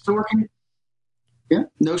working? Yeah.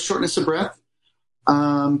 No shortness of breath.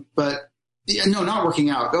 But yeah, no, not working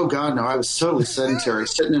out. Oh God, no. I was totally sedentary,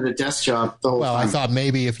 sitting at a desk job the whole time. Well, I thought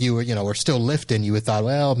maybe if you were still lifting, you would thought,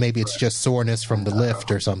 well, maybe it's just soreness from the lift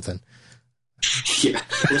or something. Yeah,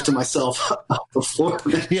 lifting myself off the floor.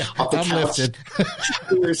 Yeah, off the I'm couch. lifted.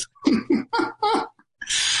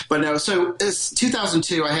 But no, so it's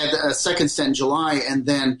 2002. I had a second stent in July, and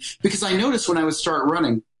then because I noticed when I would start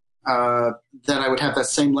running that I would have that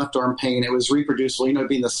same left arm pain. It was reproducible.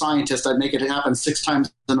 Being the scientist, I'd make it happen 6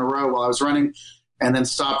 times in a row while I was running, and then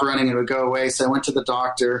stop running and it would go away. So I went to the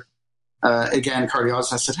doctor, again,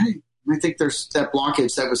 cardiologist. I said, hey, I think there's that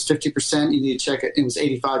blockage that was 50%. You need to check it. It was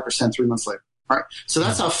 85% 3 months later. All right. So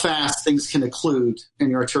that's how fast things can occlude in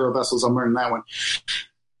your arterial vessels. I'm learning that one.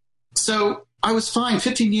 So I was fine.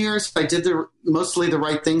 15 years. I did mostly the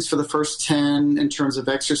right things for the first 10 in terms of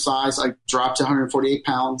exercise. I dropped to 148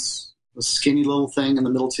 pounds, a skinny little thing in the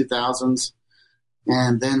middle 2000s.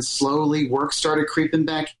 And then slowly work started creeping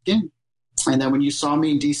back in. And then when you saw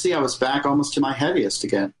me in DC, I was back almost to my heaviest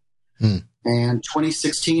again. And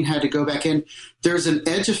 2016 had to go back in. There's an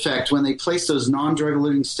edge effect when they place those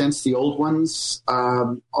non-drug-eluting stents, the old ones,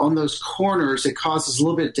 on those corners. It causes a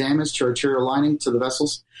little bit of damage to arterial lining to the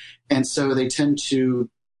vessels, and so they tend to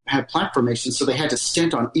have plaque formation. So they had to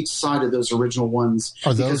stent on each side of those original ones.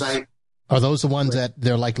 Are those the ones that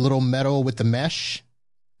they're like little metal with the mesh?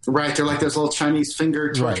 Right, they're like those little Chinese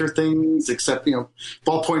finger torture things, except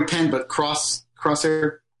ballpoint pen, but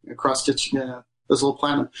crosshair, cross stitch. Yeah. There's a little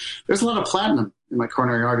platinum. There's a lot of platinum in my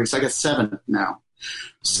coronary arteries. I got 7 now.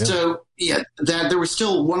 So, there was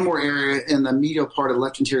still one more area in the medial part of the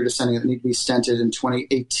left anterior descending that needed to be stented in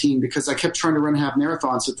 2018 because I kept trying to run half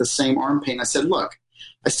marathons with the same arm pain. I said, look,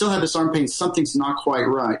 I still have this arm pain. Something's not quite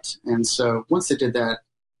right. And so once they did that,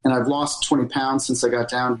 and I've lost 20 pounds since I got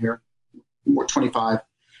down here, more 25,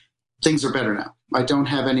 things are better now. I don't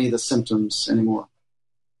have any of the symptoms anymore.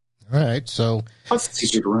 All right. So it's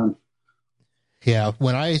easier to run. Yeah,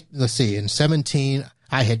 in 17,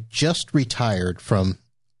 I had just retired from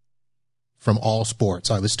all sports.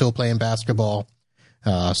 I was still playing basketball,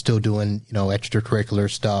 still doing, extracurricular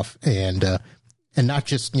stuff and not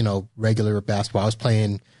just, regular basketball. I was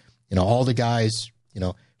playing, all the guys,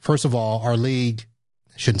 first of all, our league,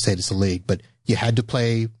 I shouldn't say it's a league, but you had to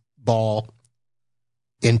play ball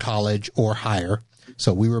in college or higher.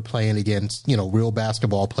 So we were playing against, real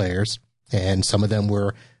basketball players, and some of them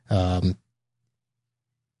were,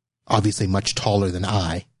 obviously much taller than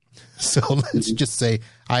I. So let's just say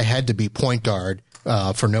I had to be point guard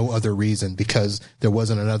for no other reason because there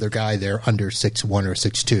wasn't another guy there under 6'1" or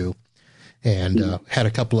 6'2", and had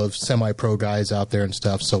a couple of semi-pro guys out there and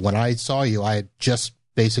stuff. So when I saw you, I just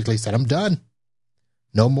basically said, I'm done.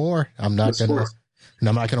 No more. I'm not going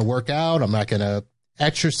to work out. I'm not going to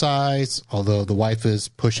exercise, although the wife is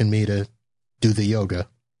pushing me to do the yoga.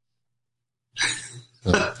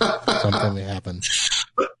 So something may happen.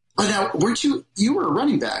 Now, you were a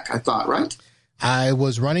running back, I thought, right? I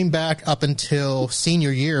was running back up until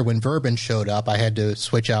senior year when Verben showed up. I had to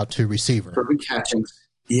switch out to receiver. Verben catching.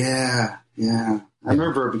 Yeah. I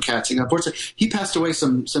remember Verben catching. Unfortunately, he passed away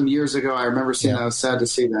some years ago. I remember seeing that. I was sad to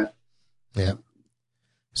see that. Yeah.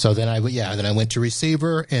 So then I went to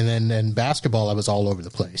receiver, and then basketball, I was all over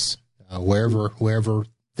the place. Wherever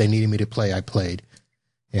they needed me to play, I played.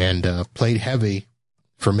 And played heavy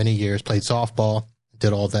for many years, played softball.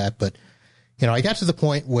 Did all that, but I got to the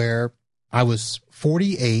point where I was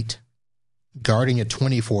 48 guarding a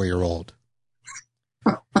 24-year-old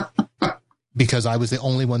because I was the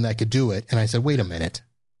only one that could do it. And I said, wait a minute,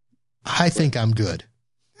 I think I'm good.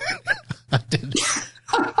 I did.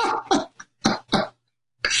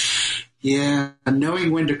 Yeah,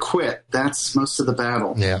 knowing when to quit, that's most of the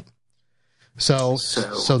battle. Yeah. So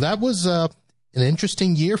that was an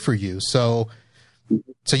interesting year for you. So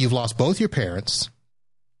you've lost both your parents.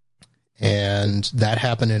 And that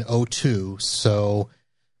happened in 2002. So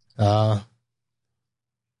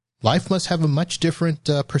life must have a much different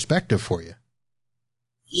perspective for you.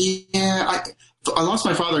 Yeah, I lost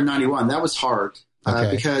my father in 91. That was hard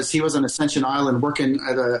because he was on Ascension Island working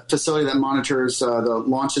at a facility that monitors the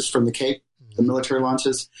launches from the Cape, the military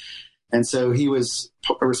launches. And so he was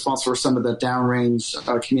responsible for some of the downrange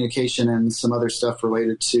communication and some other stuff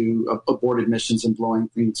related to aborted missions and blowing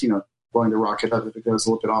things, blowing the rocket up if it goes a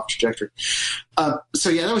little bit off trajectory. That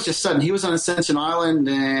was just sudden. He was on Ascension Island,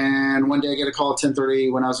 and one day I get a call at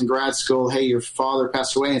 10:30 when I was in grad school. Hey, your father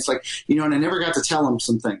passed away. And it's like, and I never got to tell him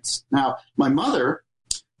some things. Now, my mother,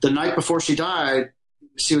 the night before she died,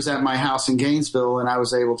 she was at my house in Gainesville, and I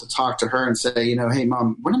was able to talk to her and say, hey,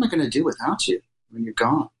 Mom, what am I going to do without you when you're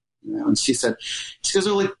gone? And she goes,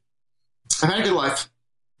 Uli, I've had a good life.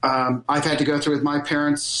 I've had to go through with my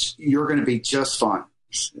parents. You're going to be just fine.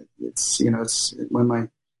 It's when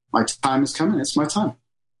my time is coming, it's my time.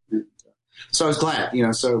 And so I was glad,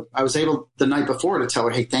 so I was able the night before to tell her,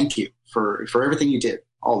 hey, thank you for everything you did.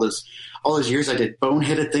 All those years I did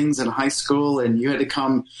boneheaded things in high school, and you had to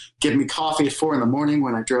come give me coffee at 4 a.m.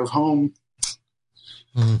 when I drove home.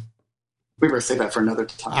 Mm-hmm. We better say that for another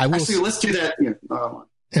time. Actually, let's do that.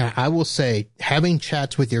 Yeah, I will say having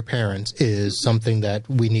chats with your parents is something that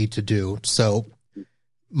we need to do. So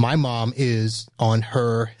my mom is on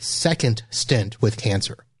her second stint with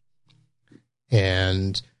cancer.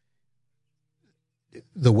 And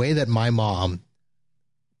the way that my mom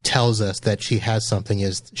tells us that she has something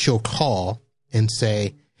is she'll call and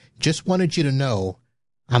say, just wanted you to know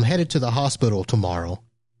I'm headed to the hospital tomorrow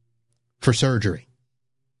for surgery.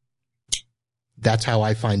 That's how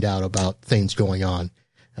I find out about things going on.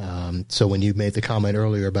 So when you made the comment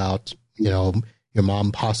earlier about, your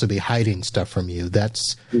mom possibly hiding stuff from you,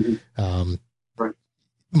 that's, right.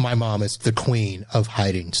 my mom is the queen of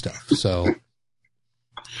hiding stuff. So,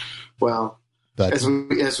 well,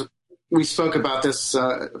 as we spoke about this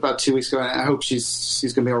about 2 weeks ago, and I hope she's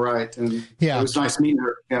going to be all right. And yeah, it was nice meeting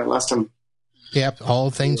her. Yeah, last time. Yep,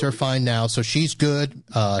 all things are fine now. So she's good.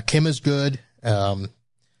 Kim is good. I'm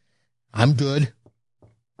good.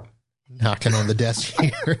 Knocking on the desk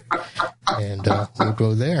here, and we'll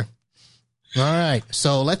go there. All right.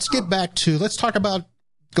 So let's go back and talk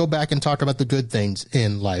about the good things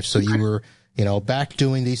in life. So you were, back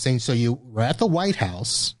doing these things. So you were at the White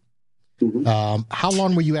House. Mm-hmm. How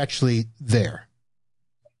long were you actually there?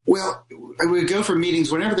 Well, I would go for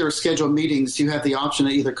meetings. Whenever there were scheduled meetings, you have the option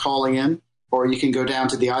of either calling in, or you can go down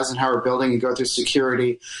to the Eisenhower building and go through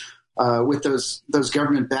security with those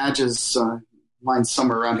government badges. Mine's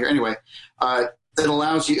somewhere around here. Anyway, that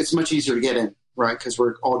allows you, it's much easier to get in, right? Because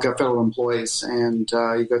we're all federal employees, and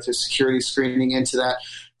you go through security screening into that.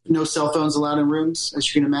 No cell phones allowed in rooms, as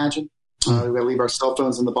you can imagine. We leave our cell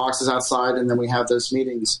phones in the boxes outside, and then we have those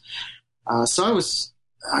meetings. So I was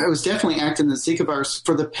definitely acting in the Zika virus.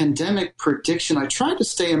 For the pandemic prediction, I tried to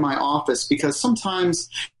stay in my office because sometimes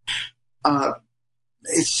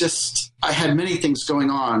it's just, I had many things going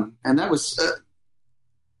on, and that was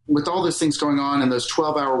with all those things going on and those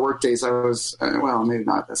 12-hour work days, I was, well, maybe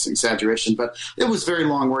not, that's an exaggeration, but it was very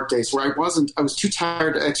long work days where I was too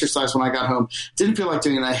tired to exercise when I got home. Didn't feel like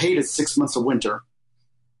doing it. I hated 6 months of winter.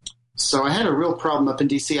 So I had a real problem up in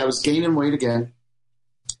DC. I was gaining weight again.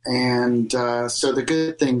 And so the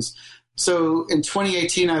good things. So in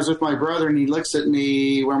 2018, I was with my brother, and he looks at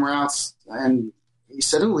me when we're out, and he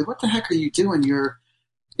said, "Uli, what the heck are you doing?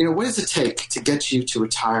 What does it take to get you to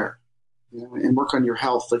retire? And work on your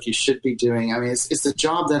health like you should be doing? I mean, is the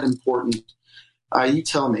job that important? You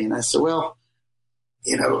tell me." And I said, "Well,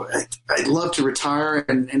 I'd love to retire.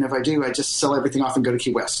 And if I do, I just sell everything off and go to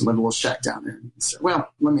Key West and live in a little shack down there." And he said, "Well,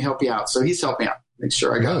 let me help you out." So he's helped me out, make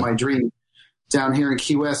sure I got my dream down here in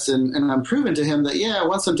Key West. And I'm proving to him that,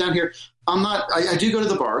 once I'm down here, I do go to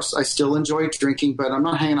the bars. I still enjoy drinking, but I'm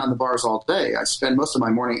not hanging out in the bars all day. I spend most of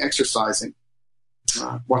my morning exercising,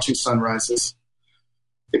 watching sunrises.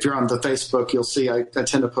 If you're on the Facebook, you'll see I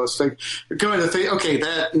tend to post going to the okay.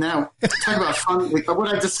 That now talk about fun. What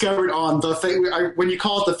I discovered on the when you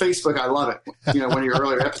call it the Facebook, I love it. One of your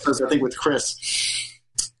earlier episodes, I think with Chris,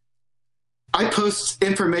 I post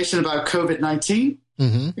information about COVID-19.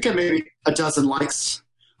 Mm-hmm. I get maybe a dozen likes.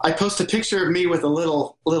 I post a picture of me with a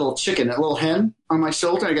little chicken, a little hen on my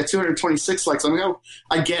shoulder. I got 226 likes. I'm like, oh,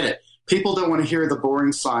 I get it. People don't want to hear the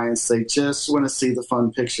boring science. They just want to see the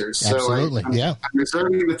fun pictures. Absolutely. So I'm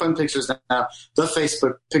reserving the fun pictures now. The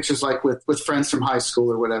Facebook pictures, like with friends from high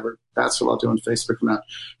school or whatever. That's what I'll do on Facebook from now.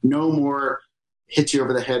 No more hit you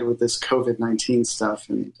over the head with this COVID-19 stuff.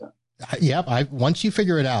 And once you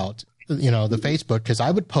figure it out, the Facebook, because I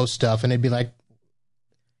would post stuff and it'd be like,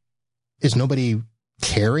 is nobody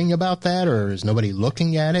caring about that, or is nobody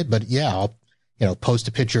looking at it? But I'll post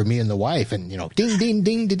a picture of me and the wife, and ding ding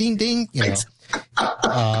ding ding ding, and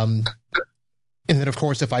then of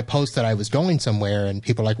course if I post that I was going somewhere, and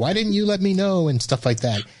people are like, why didn't you let me know, and stuff like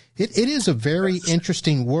that. It is a very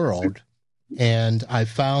interesting world, and I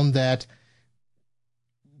found that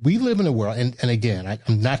we live in a world, and again,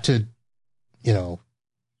 I'm not to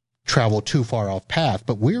travel too far off path,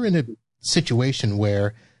 but we're in a situation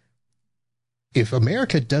where if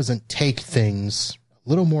America doesn't take things a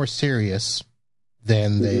little more serious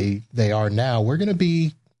than they are now, we're going to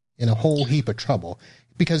be in a whole heap of trouble.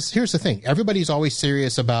 Because here's the thing. Everybody's always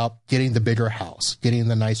serious about getting the bigger house, getting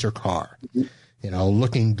the nicer car,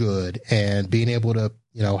 looking good and being able to,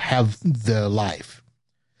 have the life.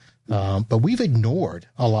 But we've ignored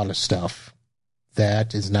a lot of stuff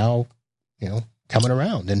that is now, coming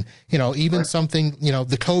around. And, even something,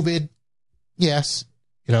 the COVID, yes,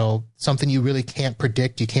 something you really can't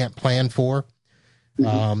predict, you can't plan for.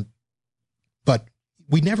 But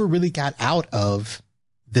we never really got out of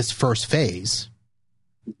this first phase.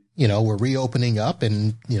 We're reopening up,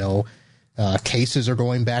 and, cases are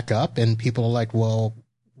going back up, and people are like, well,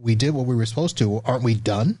 we did what we were supposed to. Aren't we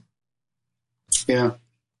done? Yeah.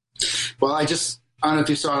 Well, I don't know if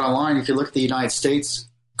you saw it online. If you look at the United States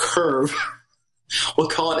curve, we'll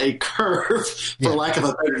call it a curve for lack of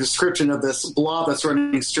a better description of this blob that's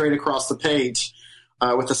running straight across the page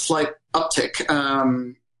with a slight uptick.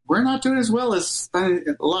 We're not doing as well as a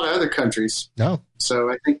lot of other countries. No.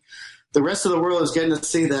 So I think the rest of the world is getting to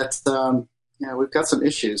see that, we've got some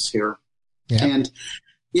issues here. Yeah. And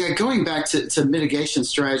going back to mitigation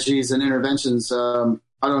strategies and interventions, I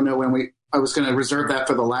don't know I was going to reserve that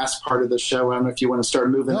for the last part of the show. I don't know if you want to start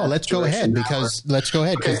moving. No, let's go ahead because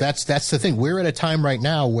that's the thing. We're at a time right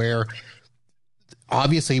now where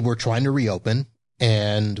obviously we're trying to reopen,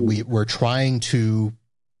 and we're trying to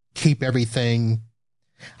keep everything.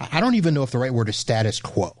 I don't even know if the right word is status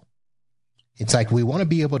quo. It's like we want to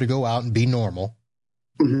be able to go out and be normal,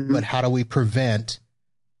 but how do we prevent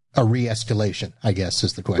a re-escalation, I guess,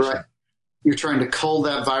 is the question. Right. You're trying to cull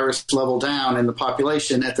that virus level down in the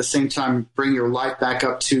population, at the same time bring your life back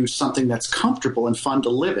up to something that's comfortable and fun to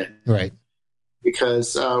live in. Right.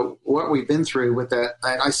 Because what we've been through with that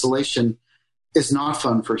isolation is not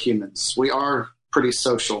fun for humans. We are pretty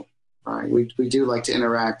social. Right? We do like to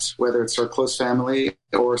interact, whether it's our close family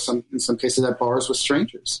or in some cases at bars with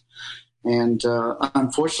strangers. And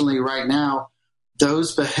unfortunately, right now,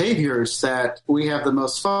 those behaviors that we have the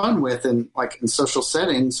most fun with in social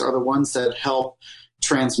settings are the ones that help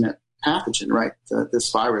transmit pathogen, right?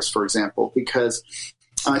 This virus, for example, because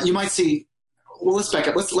you might see. Well, let's back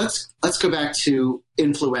up. Let's go back to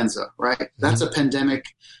influenza, right? That's a pandemic.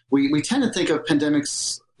 We tend to think of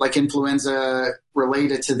pandemics like influenza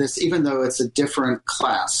related to this, even though it's a different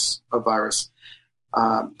class of virus.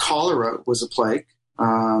 Cholera was a plague.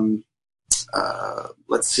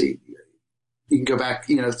 Let's see. You can go back,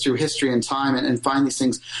 through history and time and find these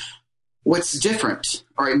things. What's different?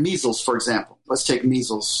 All right, measles, for example. Let's take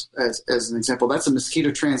measles as an example. That's a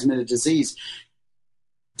mosquito-transmitted disease.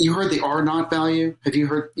 You heard the R naught value? Have you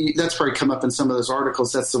heard? That's probably come up in some of those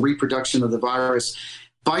articles. That's the reproduction of the virus.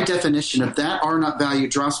 By definition, if that R naught value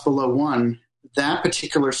drops below 1, that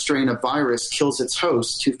particular strain of virus kills its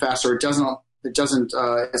host too fast, or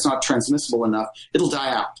it's not transmissible enough. It'll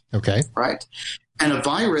die out. Okay. Right. And a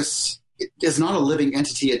virus is not a living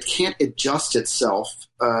entity. It can't adjust itself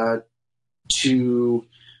to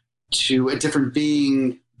a different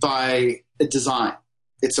being by a design.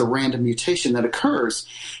 It's a random mutation that occurs.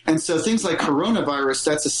 And so things like coronavirus,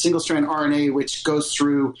 that's a single-strand RNA which goes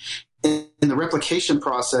through in the replication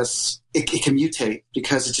process. It can mutate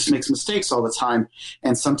because it just makes mistakes all the time.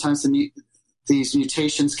 And sometimes these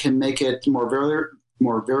mutations can make it more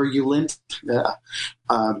virulent,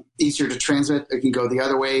 easier to transmit. It can go the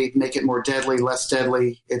other way, make it more deadly, less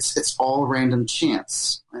deadly. It's all random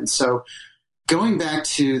chance. And so going back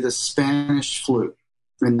to the Spanish flu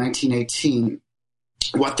in 1918,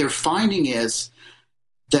 what they're finding is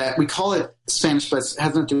that we call it Spanish, but it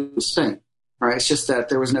has nothing to do with Spain, right? It's just that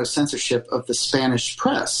there was no censorship of the Spanish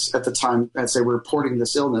press at the time as they were reporting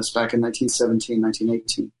this illness back in 1917,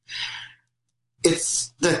 1918.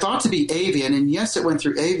 They're thought to be avian, and yes, it went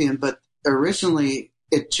through avian, but originally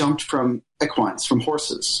it jumped from equines, from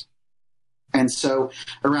horses. And so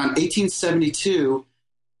around 1872,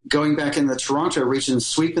 going back in the Toronto region,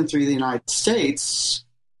 sweeping through the United States,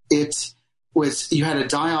 you had a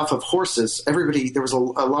die-off of horses. There was a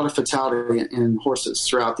lot of fatality in horses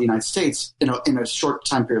throughout the United States in a short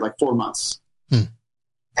time period, like 4 months. And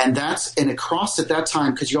it crossed at that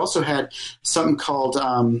time because you also had something called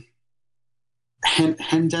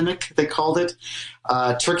hendemic, they called it.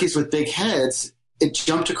 Turkeys with big heads, it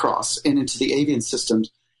jumped across and into the avian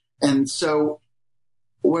systems. And so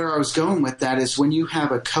where I was going with that is when you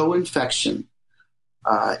have a co-infection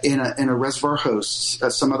in a reservoir host,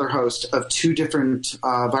 some other host of two different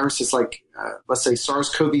viruses, like let's say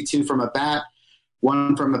SARS-CoV-2 from a bat,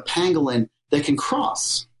 one from a pangolin, they can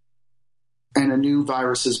cross and a new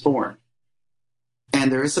virus is born.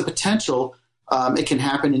 And there is a potential it can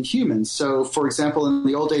happen in humans. So, for example, in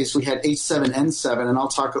the old days, we had H7N7, and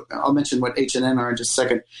I'll mention what H and N are in just a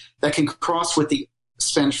second. That can cross with the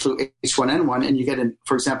Spanish flu H1N1, and you get,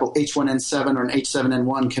 for example, H1N7 or an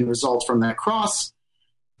H7N1 can result from that cross.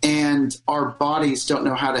 And our bodies don't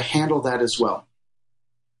know how to handle that as well.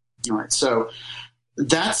 All right, so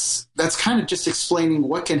that's kind of just explaining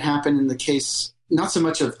what can happen in the case, not so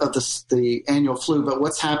much of the annual flu, but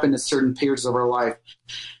what's happened at certain periods of our life.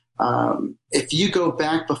 If you go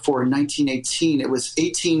back before 1918, it was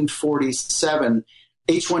 1847,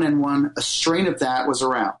 H1N1, a strain of that was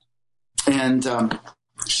around. And let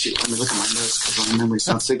me look at my notes because my memory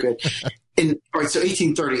sounds so good. All right, so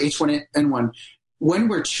 1830, H1N1. When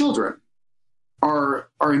we're children, our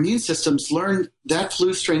immune systems learn that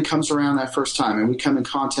flu strain comes around that first time and we come in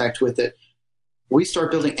contact with it. We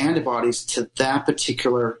start building antibodies to that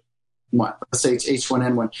particular one. Let's say it's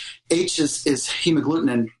H1N1. H is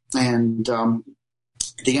hemagglutinin and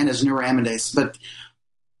the N is neuraminidase. But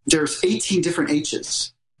there's 18 different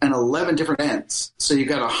H's and 11 different N's. So you've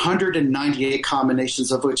got 198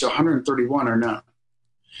 combinations, of which 131 are known.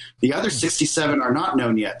 The other 67 are not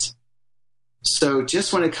known yet. So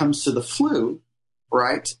just when it comes to the flu,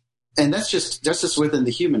 right, and that's just within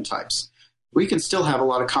the human types, we can still have a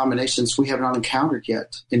lot of combinations we have not encountered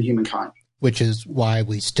yet in humankind. Which is why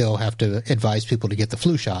we still have to advise people to get the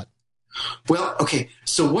flu shot. Well, okay.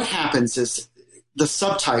 So what happens is the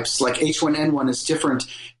subtypes, like H1N1 is different.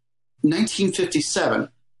 1957,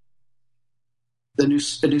 a new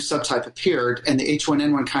subtype appeared, and the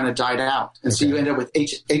H1N1 kind of died out. And so you end up with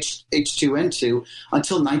H2N2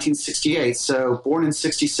 until 1968. So born in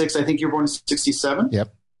 66, I think you were born in 67.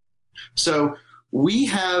 Yep. So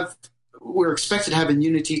we're expected to have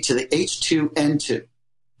immunity to the H2N2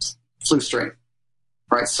 flu strain,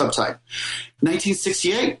 right? Subtype.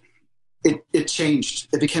 1968, it changed.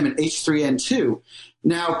 It became an H3N2.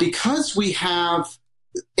 Now, because we have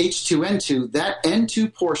H2N2, that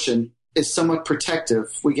N2 portion is somewhat protective.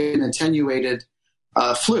 We get an attenuated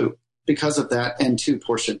flu because of that N2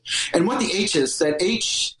 portion. And what the H is, that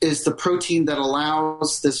H is the protein that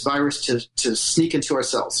allows this virus to sneak into our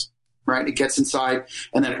cells, right? It gets inside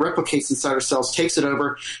and then it replicates inside our cells, takes it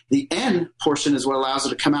over. The N portion is what allows it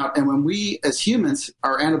to come out. And when we, as humans,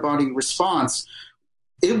 our antibody response,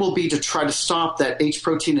 it will be to try to stop that H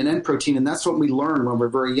protein and N protein. And that's what we learn when we're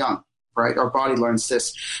very young. Right, our body learns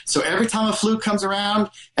this. So every time a flu comes around,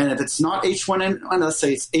 and if it's not H1N1, let's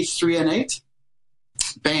say it's H3N8,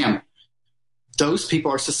 bam, those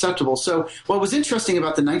people are susceptible. So what was interesting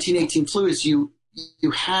about the 1918 flu is you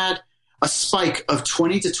had a spike of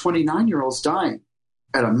 20 to 29-year-olds dying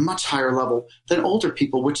at a much higher level than older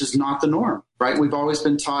people, which is not the norm. Right? We've always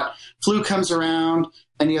been taught flu comes around,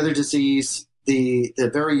 any other disease, the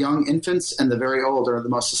very young infants and the very old are the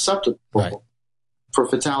most susceptible. Right. For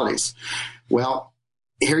fatalities. Well,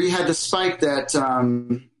 here you had the spike that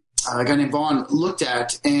a guy named Vaughn looked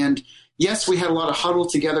at. And yes, we had a lot of huddled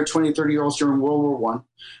together 20, 30-year-olds during World War I.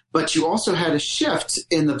 But you also had a shift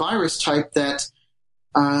in the virus type that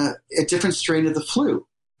a different strain of the flu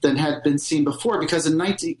than had been seen before. Because in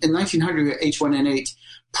 1900, you had H1N8.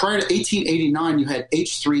 Prior to 1889, you had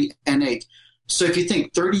H3N8. So if you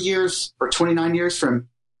think 30 years or 29 years from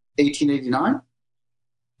 1889,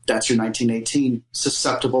 that's your 1918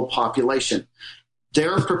 susceptible population.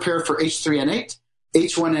 They're prepared for H3N8.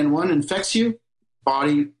 H1N1 infects you.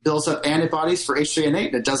 Body builds up antibodies for H3N8,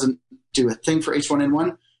 and it doesn't do a thing for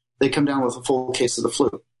H1N1. They come down with a full case of the flu.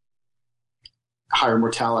 Higher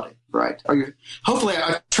mortality, right? Hopefully,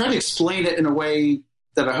 I've tried to explain it in a way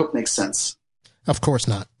that I hope makes sense. Of course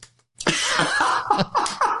not.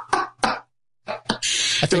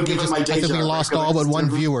 I think we lost all but one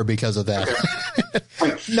viewer because of that.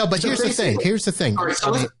 Okay. No, but here's the thing. Right,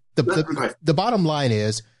 so the bottom line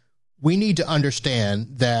is we need to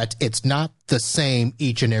understand that it's not the same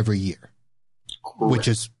each and every year, which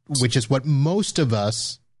is what most of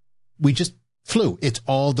us, we just flu. It's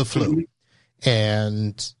all the flu. Mm-hmm.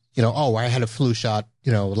 And, I had a flu shot,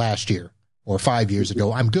 last year or 5 years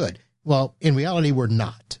ago. I'm good. Well, in reality, we're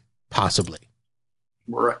not, possibly.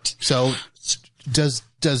 Right. So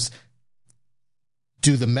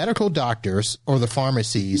do the medical doctors or the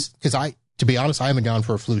pharmacies, because to be honest, I haven't gone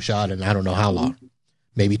for a flu shot in I don't know how long,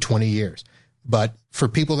 maybe 20 years. But for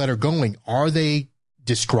people that are going, are they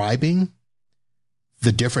describing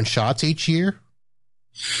the different shots each year?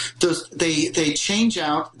 They change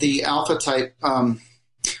out the alpha type.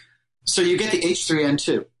 So you get the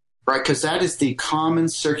H3N2, right? Because that is the common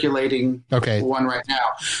circulating one right now.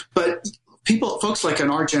 But folks like in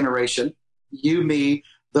our generation, you, me,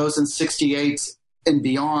 those in 68 and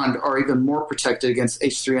beyond are even more protected against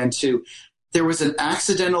H3N2. There was an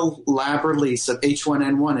accidental lab release of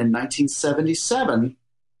H1N1 in 1977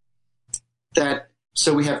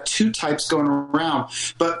 so we have two types going around.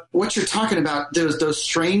 But what you're talking about, those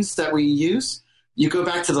strains that we use, you go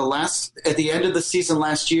back to at the end of the season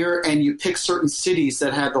last year, and you pick certain cities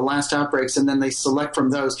that had the last outbreaks, and then they select from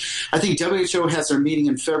those. I think WHO has their meeting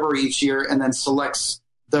in February each year and then selects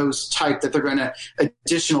those type that they're going to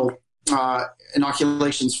additional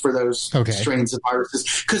inoculations for those strains of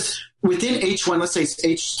viruses. Because within H1, let's say it's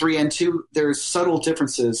H3N2, there's subtle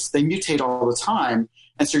differences. They mutate all the time.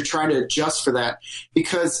 And so you're trying to adjust for that.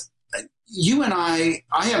 Because you and I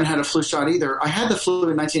haven't had a flu shot either. I had the flu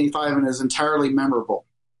in 1985 and it was entirely memorable.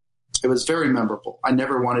 It was very memorable. I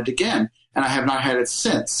never wanted it again. And I have not had it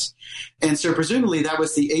since. And so presumably that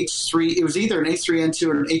was the H3. It was either an H3N2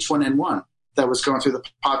 or an H1N1 that was going through the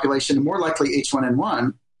population, and more likely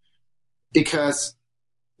H1N1, because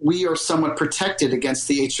we are somewhat protected against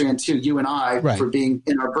the H3N2, you and I, for being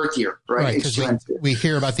in our birth year, right? Because we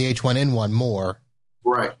hear about the H1N1 more.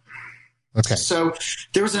 Right. Okay. So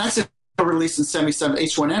there was an accidental release in 77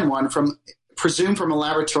 H1N1 presumed from a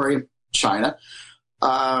laboratory in China,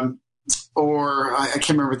 or I can't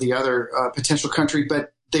remember the other potential country,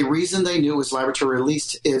 but the reason they knew it was laboratory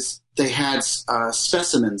released is they had voucher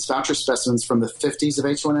specimens from the 50s of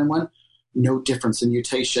H1N1, no difference in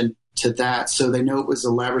mutation to that. So they know it was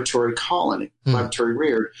a laboratory colony, laboratory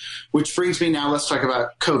reared, which brings me now, let's talk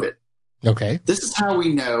about COVID. Okay. This is how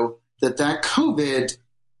we know that COVID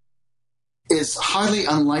is highly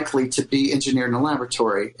unlikely to be engineered in a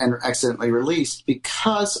laboratory and accidentally released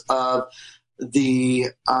because of the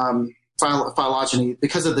phylogeny,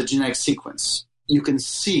 because of the genetic sequence. You can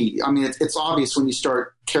see, I mean, it's obvious when you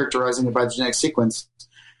start characterizing it by the genetic sequence,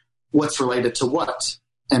 what's related to what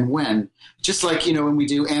and when. Just like, when we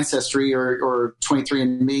do Ancestry or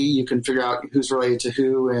 23andMe, you can figure out who's related to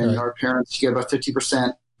who, and our parents get about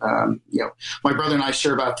 50%. My brother and I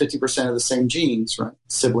share about 50% of the same genes, right?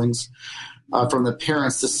 Siblings. From the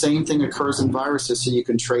parents, the same thing occurs in viruses, so you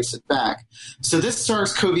can trace it back. So this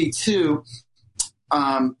SARS-CoV-2,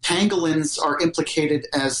 pangolins are implicated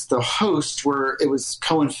as the host, where it was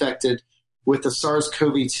co-infected with the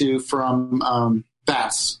SARS-CoV-2 from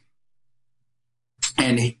bats.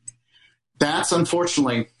 And bats,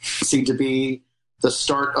 unfortunately, seem to be the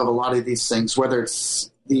start of a lot of these things, whether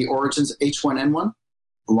it's the origins of H1N1,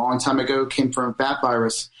 a long time ago, came from a bat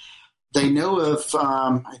virus. They know of,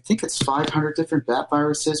 I think it's 500 different bat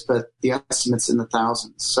viruses, but the estimate's in the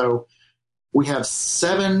thousands. So we have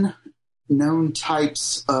 7 known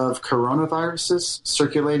types of coronaviruses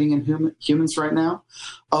circulating in humans right now,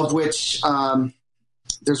 of which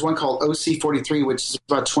there's one called OC43, which is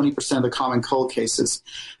about 20% of the common cold cases.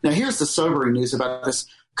 Now, here's the sobering news about this.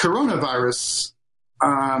 Coronavirus,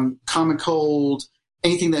 common cold,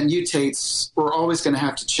 anything that mutates, we're always going to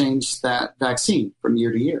have to change that vaccine from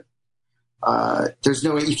year to year. There's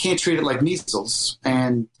no way, you can't treat it like measles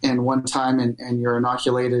and one time and you're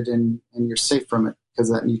inoculated and you're safe from it because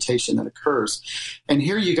of that mutation that occurs. And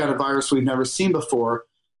here you got a virus we've never seen before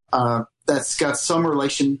that's got some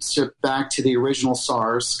relationship back to the original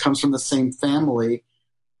SARS, comes from the same family,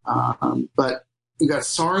 but you got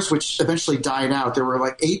SARS, which eventually died out. There were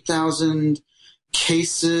like 8,000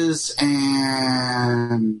 cases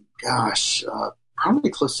and,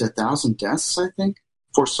 probably close to 1,000 deaths, I think,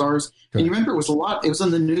 for SARS. Good. And you remember it was a lot. It was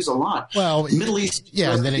in the news a lot. Well, Middle East.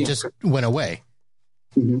 Yeah, and then it just went away.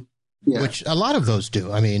 Mm-hmm. Yeah. Which a lot of those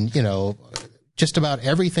do. I mean, just about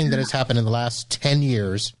everything that has happened in the last 10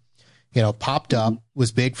 years, popped up,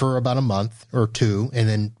 was big for about a month or two, and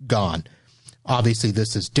then gone. Obviously,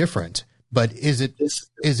 this is different. But is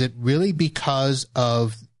it really because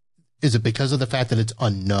of the fact that it's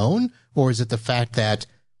unknown, or is it the fact that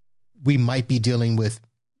we might be dealing with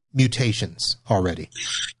mutations already?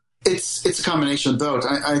 It's a combination of both.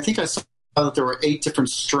 I think I saw that there were 8 different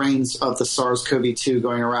strains of the SARS-CoV-2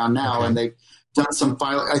 going around now, and they've done some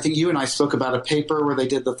I think you and I spoke about a paper where they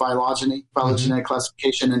did the phylogenetic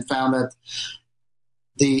classification and found that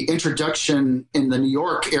the introduction in the New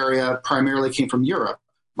York area primarily came from Europe,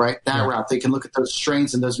 right? That route. They can look at those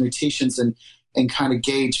strains and those mutations and kind of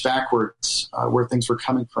gauge backwards where things were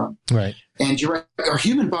coming from. Right. And you're right, our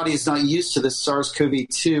human body is not used to this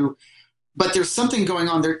SARS-CoV-2, but there's something going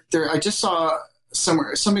on there. I just saw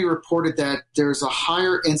somewhere, somebody reported that there's a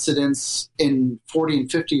higher incidence in 40 and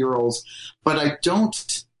 50-year-olds, but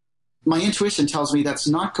my intuition tells me that's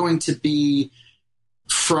not going to be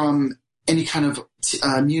from any kind of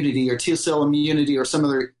immunity or T-cell immunity or some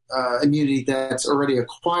other immunity that's already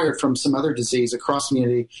acquired from some other disease, a cross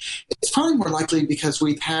immunity. It's probably more likely because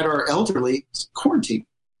we've had our elderly quarantined.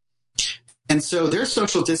 And so they're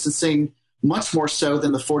social distancing much more so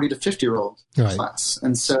than the 40 to 50-year-old class.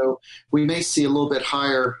 And so we may see a little bit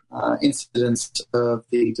higher incidence of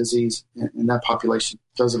the disease in that population,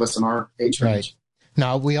 those of us in our age range.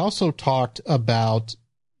 Now, we also talked about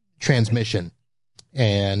transmission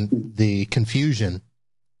and the confusion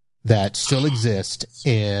that still exists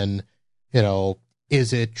in,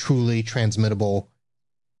 is it truly transmittable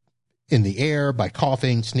in the air by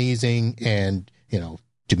coughing, sneezing, and,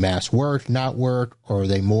 do masks work, not work, or are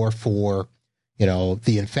they more for,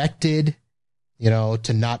 the infected,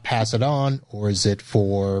 to not pass it on, or is it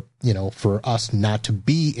for, for us not to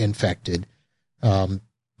be infected?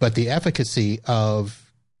 But the efficacy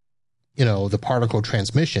of, the particle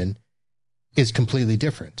transmission is completely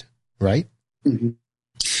different, right? Mm-hmm.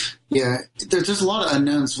 Yeah, there's a lot of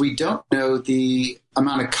unknowns. We don't know the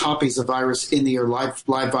amount of copies of virus in the air, live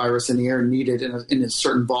virus in the air needed in a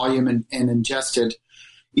certain volume and ingested,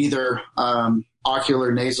 either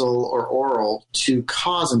ocular, nasal, or oral, to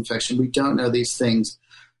cause infection. We don't know these things.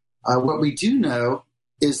 What we do know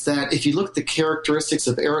is that if you look at the characteristics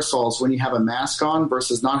of aerosols when you have a mask on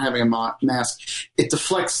versus not having a mask, it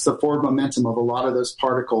deflects the forward momentum of a lot of those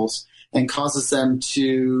particles and causes them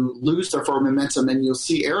to lose their forward momentum. And you'll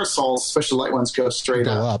see aerosols, especially light ones, go straight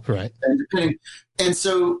up. Right. And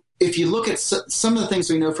so if you look at some of the things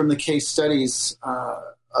we know from the case studies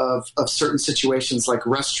of certain situations like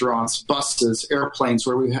restaurants, buses, airplanes,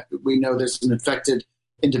 where we know there's an infected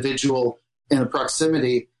individual in the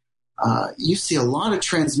proximity. You see a lot of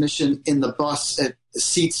transmission in the bus at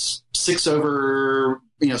seats 6 over,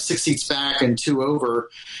 6 seats back and 2 over,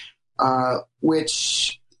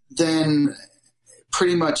 which then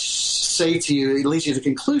pretty much say to you, it leads you to the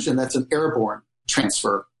conclusion that's an airborne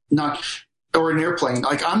transfer, or an airplane.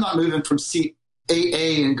 Like, I'm not moving from seat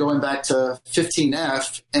 8A and going back to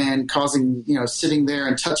 15F and causing, sitting there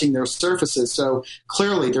and touching those surfaces. So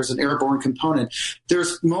clearly there's an airborne component.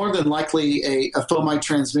 There's more than likely a fomite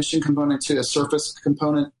transmission component to a surface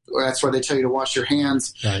component. That's why they tell you to wash your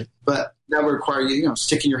hands. Right. But that would require you,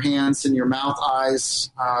 sticking your hands in your mouth, eyes,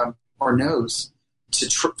 or nose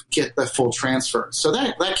to get the full transfer. So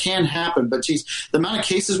that can happen. But geez, the amount of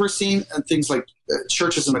cases we're seeing, things like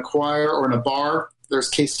churches in a choir or in a bar, there's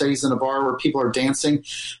case studies in a bar where people are dancing,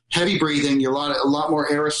 heavy breathing, a lot more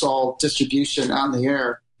aerosol distribution out in the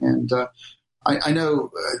air. And I know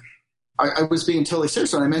I was being totally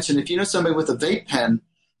serious when I mentioned, if you know somebody with a vape pen,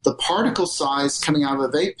 the particle size coming out of a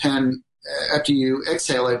vape pen after you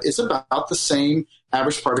exhale it is about the same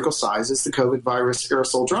average particle size as the COVID virus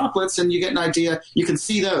aerosol droplets. And you get an idea. You can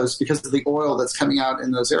see those because of the oil that's coming out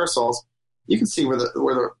in those aerosols. You can see where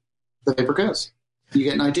the vapor goes. You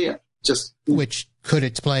get an idea. Which could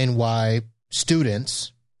explain why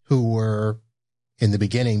students who were in the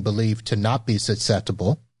beginning believed to not be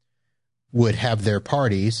susceptible would have their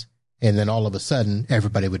parties, and then all of a sudden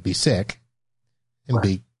everybody would be sick and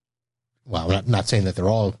right. Not saying that they're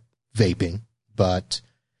all vaping, but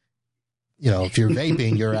if you're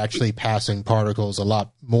vaping, you're actually passing particles a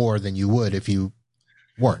lot more than you would if you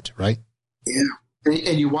weren't, right? Yeah.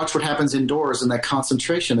 And you watch what happens indoors and that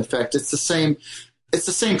concentration effect. It's the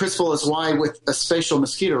same principle as why with a spatial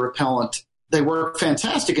mosquito repellent, they work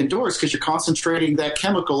fantastic indoors because you're concentrating that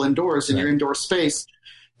chemical indoors in your indoor space.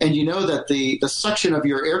 And you know that the suction of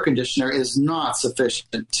your air conditioner is not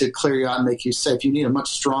sufficient to clear you out and make you safe. You need a much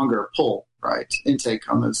stronger pull, right,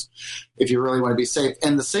 intake on those if you really want to be safe.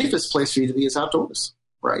 And the safest place for you to be is outdoors,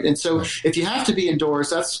 right? And so if you have to be indoors,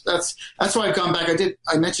 that's why I've gone back.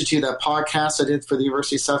 I mentioned to you that podcast I did for the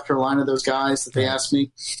University of South Carolina, those guys that they asked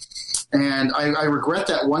me. And I regret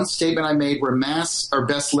that one statement I made where masks are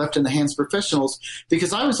best left in the hands of professionals,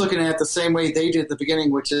 because I was looking at it the same way they did at the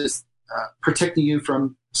beginning, which is protecting you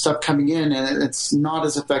from stuff coming in, and it's not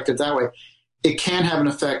as effective that way. It can have an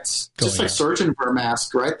effect, just like surgeons wear a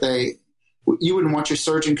mask, right? You wouldn't want your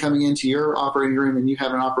surgeon coming into your operating room and you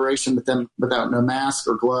have an operation with them without no mask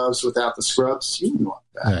or gloves, without the scrubs. You wouldn't want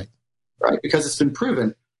that, right? Because it's been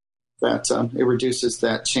proven that it reduces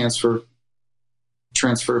that chance for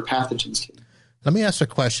transfer of pathogens. Let me ask a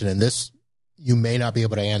question, and this you may not be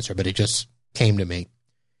able to answer, but it just came to me.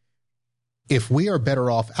 If we are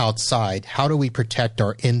better off outside, how do we protect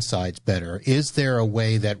our insides better? Is there a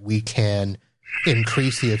way that we can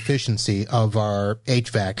increase the efficiency of our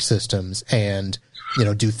HVAC systems and,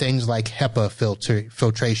 do things like HEPA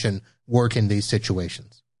filtration work in these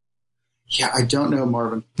situations? Yeah, I don't know,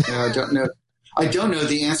 Marvin. I don't know. I don't know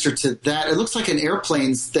the answer to that. It looks like in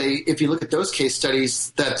airplanes, if you look at those case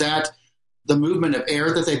studies, that the movement of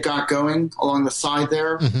air that they've got going along the side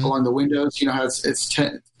there, along the windows, how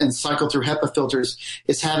and cycle through HEPA filters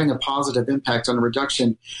is having a positive impact on the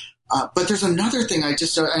reduction. But there's another thing I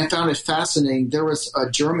found it fascinating. There was a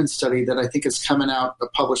German study that I think is coming out, a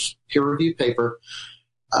published peer-reviewed paper,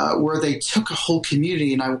 where they took a whole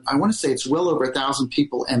community, and I want to say it's well over 1,000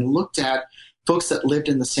 people, and looked at folks that lived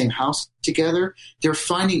in the same house together. They're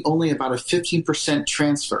finding only about a 15%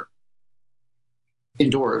 transfer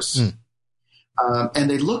indoors. And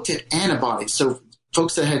they looked at antibodies. So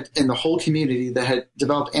folks that had in the whole community that had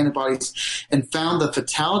developed antibodies, and found the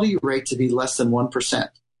fatality rate to be less than 1%.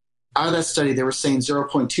 Out of that study, they were saying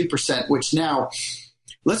 0.2%, which now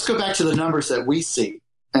let's go back to the numbers that we see.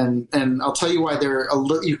 And I'll tell you why they're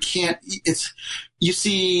you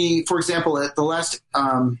see, for example, at the last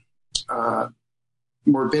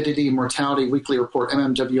morbidity and mortality weekly report,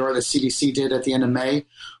 MMWR, the CDC did at the end of May,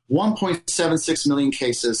 1.76 million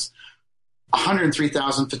cases,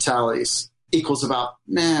 103,000 fatalities, equals about,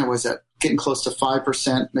 was that getting close to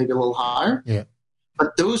 5%, maybe a little higher? Yeah.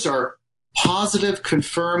 But those are positive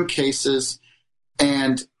confirmed cases,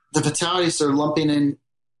 and the fatalities are lumping in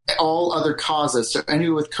all other causes. So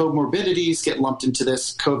anyone with comorbidities get lumped into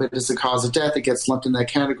this. COVID is the cause of death. It gets lumped in that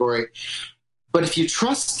category. But if you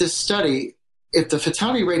trust this study, if the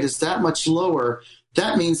fatality rate is that much lower,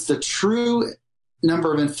 that means the true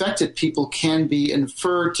number of infected people can be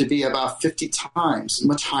inferred to be about 50 times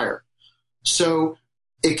much higher. So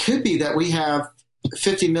it could be that we have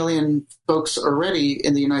 50 million folks already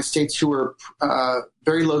in the United States who are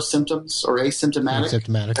very low symptoms or asymptomatic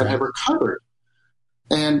that right. have recovered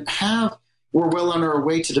and we're well on our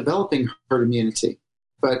way to developing herd immunity.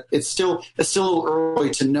 But it's still a little early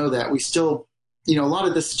to know that. We still, a lot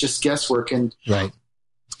of this is just guesswork. And right.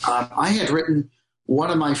 I had written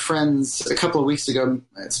one of my friends a couple of weeks ago.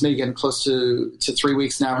 It's maybe getting close to 3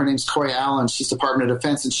 weeks now. Her name's Koya Allen. She's Department of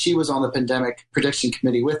Defense, and she was on the pandemic prediction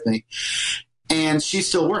committee with me. And she's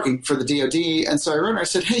still working for the DoD. And so I wrote her, I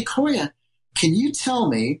said, hey, Koya, can you tell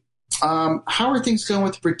me, how are things going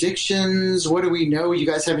with the predictions? What do we know? You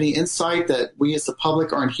guys have any insight that we as the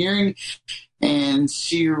public aren't hearing? And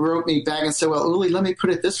she wrote me back and said, well, Uli, let me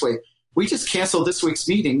put it this way. We just canceled this week's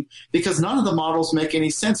meeting because none of the models make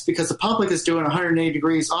any sense because the public is doing 180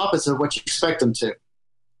 degrees opposite of what you expect them to.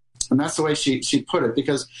 And that's the way she put it,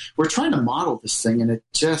 because we're trying to model this thing and it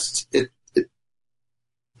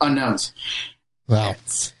unknowns. Well,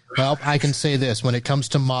 I can say this. When it comes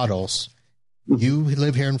to models, you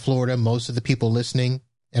live here in Florida. Most of the people listening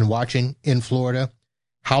and watching in Florida,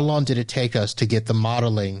 how long did it take us to get the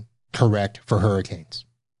modeling correct for hurricanes?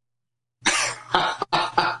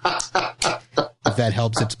 If that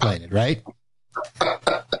helps explain it, right?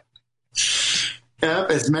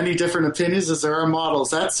 Yep, as many different opinions as there are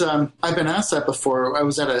models. That's I've been asked that before. I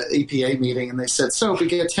was at an EPA meeting, and they said, so if we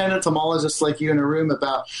get 10 entomologists like you in a room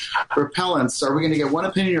about repellents, are we going to get one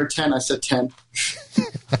opinion or 10? I said 10.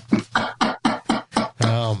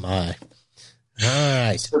 Oh, my. All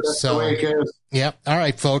right. So that's the way it goes. Yep. All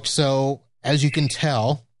right, folks. So as you can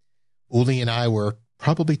tell, Uli and I were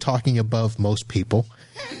probably talking above most people.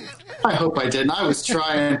 I hope I didn't. I was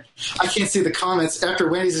trying. I can't see the comments. After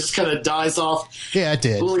Wendy's just kind of dies off. Yeah, it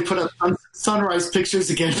did. Uli, put up sunrise pictures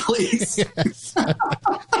again, please. Yes.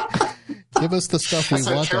 Give us the stuff we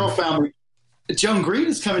want. Carol found me. Joan Green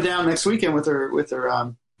is coming down next weekend with her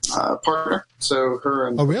partner. So her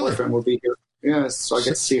and her boyfriend will be here. Yes, so I get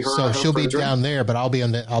to see her. So she'll be down there, but I'll be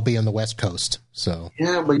on the West Coast. So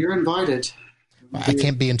yeah, but you're invited. I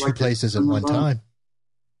can't be in two places at one time.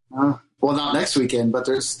 Well, not next weekend, but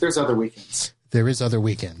there's other weekends. There is other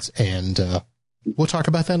weekends, and we'll talk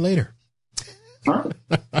about that later. All right.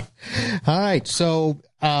 All right. So,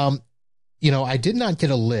 I did not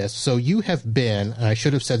get a list. So you have been, and I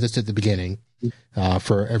should have said this at the beginning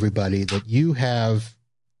for everybody, that you have,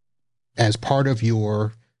 as part of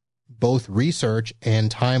your both research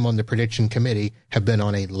and time on the prediction committee, have been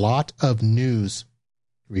on a lot of news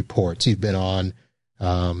reports. You've been on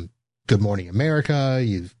Good Morning America.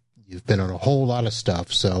 You've been on a whole lot of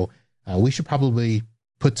stuff. So we should probably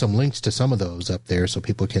put some links to some of those up there so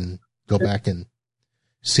people can go back and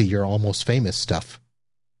see your almost famous stuff.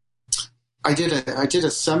 I did a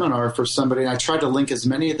seminar for somebody, and I tried to link as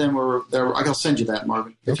many of them were there. I'll send you that,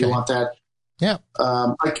 Marvin, if you want that. Yeah.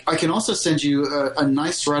 I can also send you a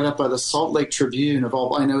nice write-up by the Salt Lake Tribune of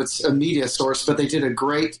all. I know it's a media source, but they did a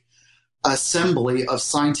great assembly of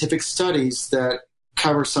scientific studies that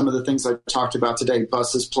cover some of the things I talked about today: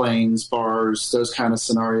 buses, planes, bars, those kind of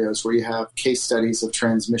scenarios where you have case studies of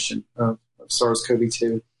transmission of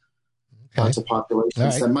SARS-CoV-2 to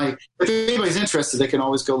populations. Right. If anybody's interested, they can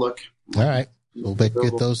always go look. All right. We'll get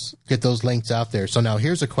those links out there. So now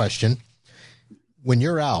here's a question. When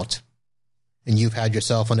you're out and you've had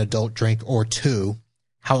yourself an adult drink or two,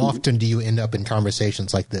 how often do you end up in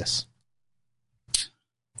conversations like this?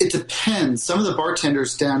 It depends. Some of the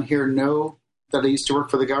bartenders down here know that I used to work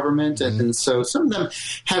for the government, and so some of them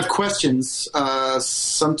have questions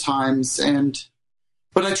sometimes,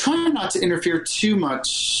 but I try not to interfere too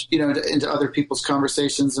much, into other people's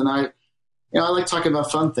conversations, and I like talking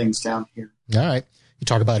about fun things down here. All right. You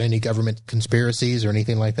talk about any government conspiracies or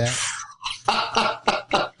anything like that?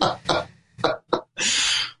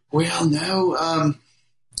 Well, no.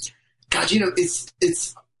 God,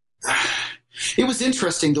 it was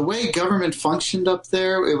interesting the way government functioned up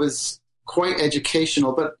there. It was quite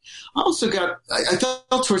educational, but I also I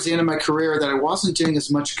felt towards the end of my career that I wasn't doing as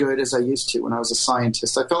much good as I used to when I was a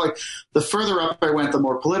scientist. I felt like the further up I went, the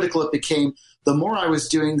more political it became, the more I was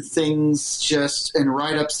doing things just in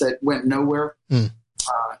write-ups that went nowhere,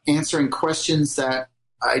 answering questions that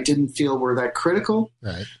I didn't feel were that critical.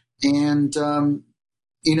 Right. And,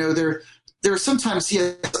 there are sometimes,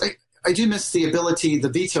 I do miss the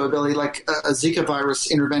veto ability, like a Zika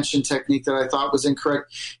virus intervention technique that I thought was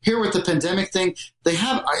incorrect. Here with the pandemic thing, they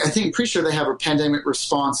have, pretty sure they have a pandemic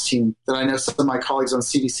response team that I know some of my colleagues on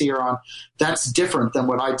CDC are on. That's different than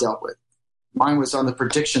what I dealt with. Mine was on the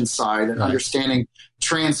prediction side and understanding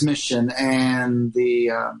transmission and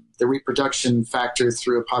the reproduction factor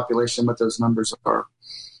through a population, what those numbers are,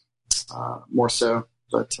 more so.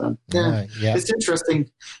 But It's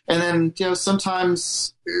interesting. And then,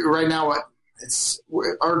 sometimes right now,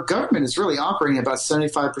 our government is really operating about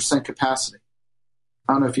 75% capacity.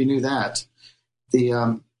 I don't know if you knew that.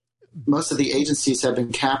 Most of the agencies have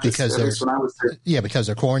been capped because when I was there. Yeah, because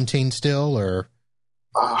they're quarantined still, or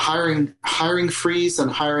hiring freeze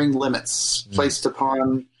and hiring limits placed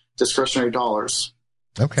upon discretionary dollars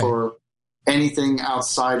for anything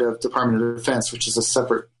outside of Department of Defense, which is a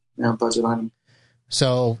separate budget item.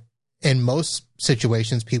 So in most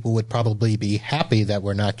situations, people would probably be happy that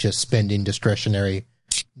we're not just spending discretionary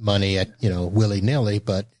money at, willy-nilly,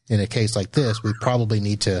 but in a case like this, we probably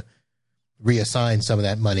need to reassign some of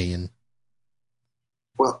that money. And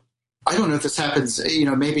well, I don't know if this happens,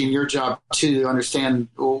 maybe in your job too, to understand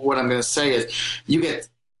what I'm going to say is you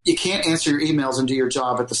can't answer your emails and do your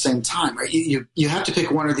job at the same time, right? You have to pick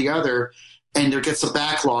one or the other, and there gets a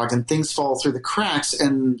backlog and things fall through the cracks.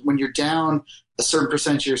 And when you're down a certain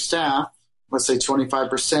percentage of your staff, let's say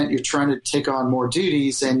 25%, you're trying to take on more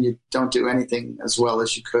duties and you don't do anything as well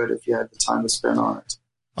as you could if you had the time to spend on it.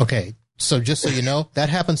 Okay. So just so you know, that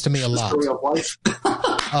happens to me a lot. Real life.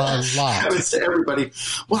 A lot. Happens to everybody.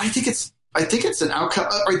 Well, I think it's an outcome,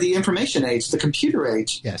 or the information age, the computer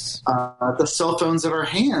age. Yes. The cell phones in our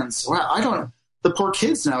hands. Wow. The poor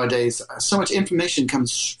kids nowadays, so much information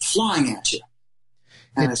comes flying at you.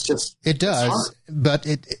 And it does, but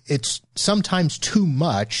it's sometimes too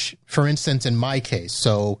much. For instance, in my case,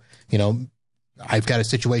 so, I've got a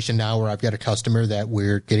situation now where I've got a customer that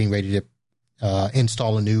we're getting ready to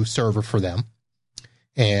install a new server for them.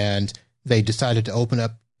 And they decided to open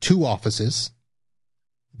up 2 offices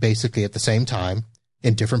basically at the same time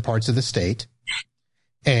in different parts of the state.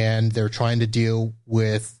 And they're trying to deal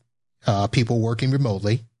with people working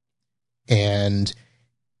remotely, and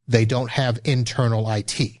they don't have internal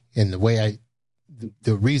IT. And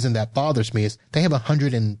the reason that bothers me is they have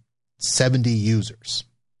 170 users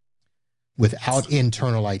without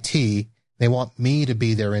internal IT. They want me to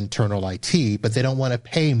be their internal IT, but they don't want to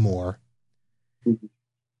pay more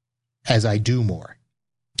as I do more.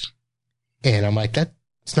 And I'm like,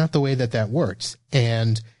 that's not the way that works.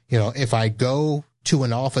 And, if I go to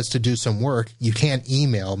an office to do some work, you can't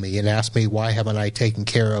email me and ask me, why haven't I taken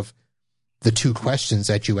care of the 2 questions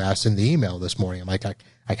that you asked in the email this morning? I'm like,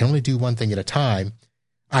 I can only do one thing at a time.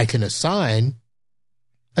 I can assign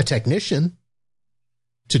a technician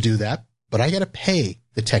to do that, but I got to pay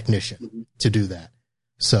the technician to do that.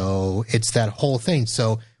 So it's that whole thing.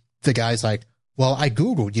 So the guy's like, well, I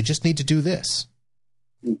Googled, you just need to do this.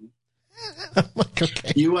 I'm like,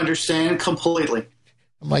 okay. You understand completely.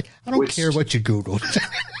 I'm like, I don't care what you Googled.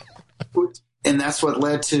 And that's what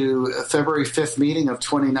led to a February 5th meeting of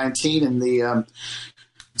 2019 in the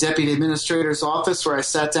deputy administrator's office, where I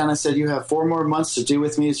sat down and said, you have 4 more months to do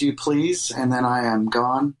with me as you please. And then I am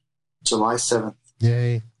gone July 7th.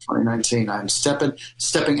 Yay. 2019. I'm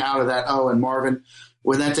stepping out of that. Oh, and Marvin,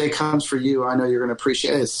 when that day comes for you, I know you're going to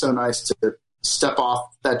appreciate it. It's so nice to step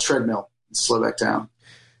off that treadmill and slow back down.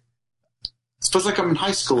 It feels like I'm in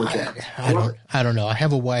high school again. I don't know. I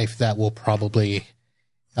have a wife that will probably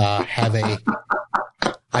have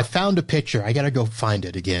I found a picture. I got to go find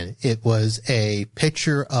it again. It was a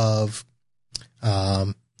picture of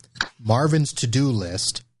Marvin's to-do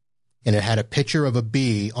list, and it had a picture of a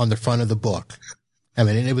bee on the front of the book. I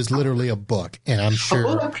mean, and it was literally a book, and I'm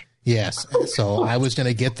sure. Yes. So I was going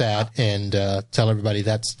to get that and tell everybody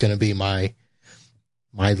that's going to be my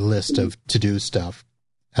list of to-do stuff.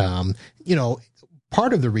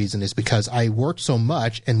 Part of the reason is because I worked so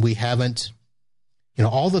much, and we haven't,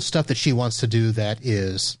 all the stuff that she wants to do that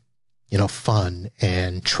is, fun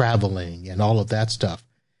and traveling and all of that stuff.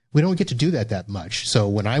 We don't get to do that much. So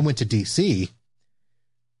when I went to DC,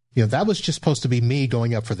 that was just supposed to be me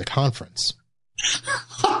going up for the conference.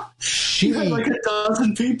 You had like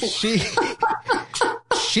 1,000 people.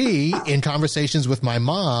 She, in conversations with my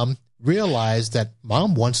mom, realized that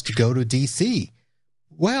Mom wants to go to DC.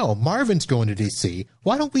 Well, Marvin's going to DC.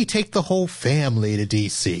 Why don't we take the whole family to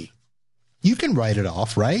DC? You can write it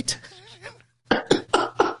off, right?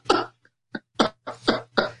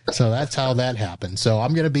 So that's how that happened. So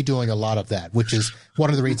I'm going to be doing a lot of that, which is one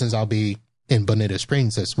of the reasons I'll be in Bonita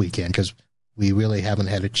Springs this weekend, because we really haven't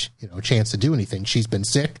had a chance to do anything. She's been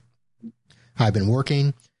sick. I've been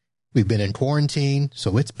working. We've been in quarantine.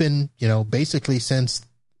 So it's been, basically since,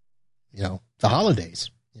 the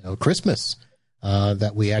holidays, Christmas,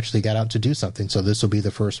 that we actually got out to do something. So this will be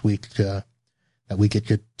the first week that we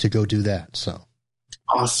get to go do that. So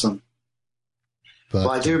awesome. But,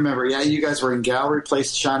 well, I do remember. Yeah, you guys were in Gallery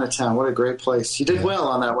Place, Chinatown. What a great place! You did well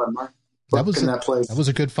on that one, Mark. That was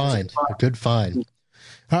a good find. A good find.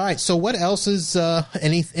 All right. So what else is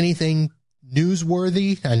anything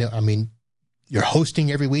newsworthy? I mean, you're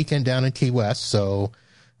hosting every weekend down in Key West. So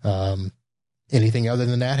anything other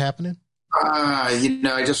than that happening?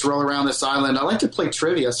 I just roll around this island. I like to play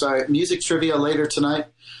trivia. So music trivia later tonight.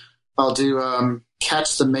 I'll do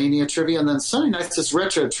Catch the Mania trivia. And then Sunday nights is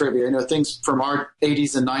retro trivia. Things from our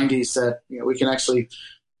 80s and 90s that we can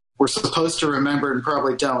we're supposed to remember and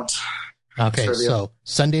probably don't. Okay, trivia. So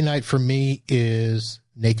Sunday night for me is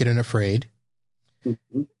Naked and Afraid.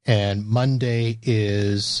 Mm-hmm. And Monday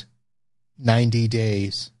is 90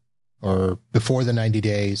 Days, or Before the 90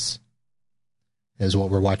 Days is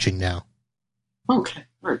what we're watching now. Okay,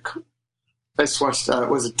 very cool. I just watched,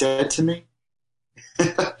 was it Dead to Me?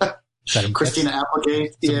 Christina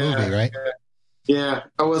Applegate. It's a movie, right? Yeah.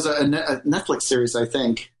 It was a Netflix series, I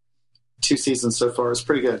think. 2 seasons so far. It's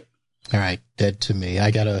pretty good. All right, Dead to Me.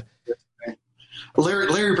 I got to...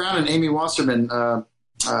 Larry Brown and Amy Wasserman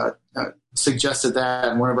suggested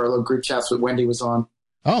that in one of our little group chats that Wendy was on.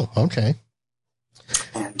 Oh, okay.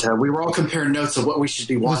 And we were all comparing notes of what we should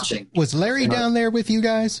be watching. Was Larry down there with you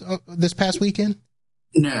guys this past weekend?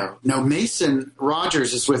 No. Mason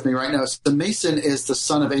Rogers is with me right now. So Mason is the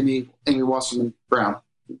son of Amy Wasserman Brown.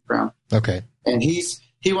 Okay. And he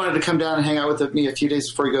wanted to come down and hang out with me a few days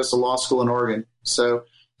before he goes to law school in Oregon. So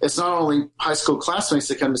it's not only high school classmates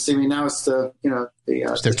that come to see me. Now it's the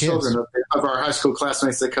children of our high school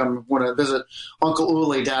classmates that want to visit Uncle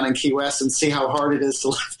Uli down in Key West and see how hard it is to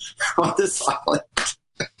live on this island.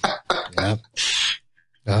 Yeah.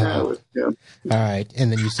 Yeah. All right.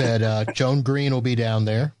 And then you said Joan Green will be down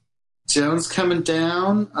there. Joan's coming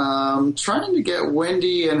down. Trying to get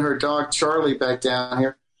Wendy and her dog Charlie back down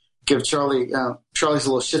here. Give Charlie's a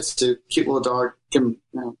little shih tzu, cute little dog. Give him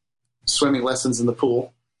swimming lessons in the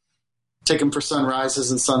pool. Take him for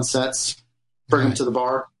sunrises and sunsets. Bring him to the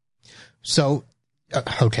bar. So,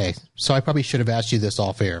 okay. So I probably should have asked you this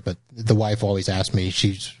off air, but the wife always asked me.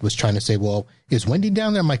 She was trying to say, "Well, is Wendy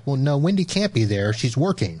down there?" I'm like, "Well, no, Wendy can't be there. She's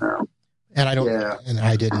working." And I don't. Yeah. And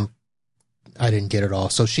I didn't get it all.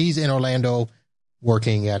 So she's in Orlando,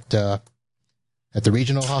 working at the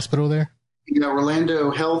regional hospital there.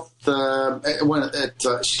 Orlando Health.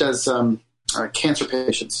 She does cancer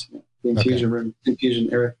patients. The infusion room,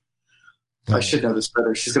 infusion area. I should know this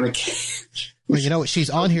better. She's going to. Well, she's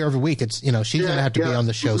on here every week. It's she's going to have to be on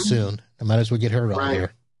the show soon. I might as well get her on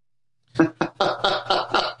here.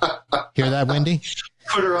 Hear that, Wendy?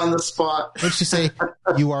 Put her on the spot. Let's just say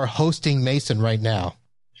you are hosting Mason right now.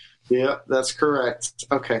 Yeah, that's correct.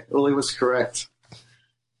 Okay, Uli was correct.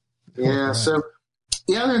 Yeah. Right. So,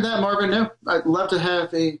 other than that, Marvin, no, I'd love to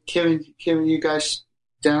have Kevin, you guys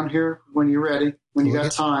down here when you're ready, when you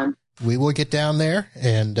got time. We will get down there,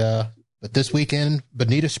 and but this weekend,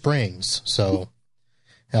 Bonita Springs. So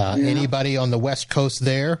anybody on the West Coast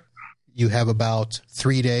there, you have about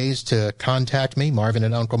 3 days to contact me,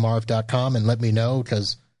 Marvin@UncleMarv.com, and let me know,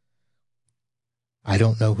 because I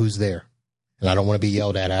don't know who's there, and I don't want to be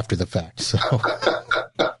yelled at after the fact. So,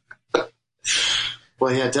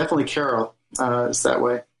 well, yeah, definitely Carol is that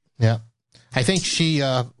way. Yeah, I think she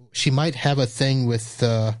might have a thing with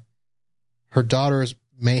her daughters.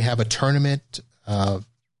 May have a tournament. I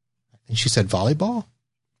think she said volleyball.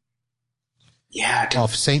 Yeah,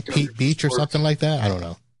 off St. Pete Beach or something like that. I don't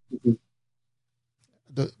know. Mm-hmm.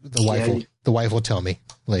 The wife will tell me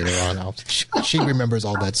later on. She remembers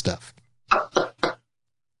all that stuff.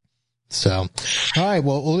 So, all right.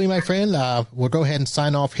 Well, Uli, my friend, we'll go ahead and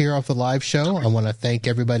sign off here off the live show. I want to thank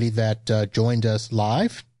everybody that joined us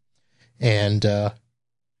live. And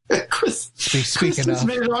speaking of,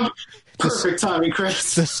 made it on perfect timing,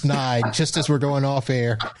 Chris. The snide, just as we're going off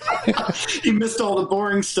air. You missed all the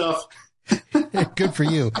boring stuff. Good for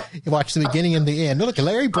you. You watched the beginning and the end. Look at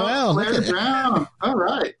Larry Brown. Larry Brown. All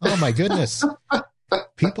right. Oh, my goodness.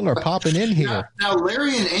 People are popping in here. Now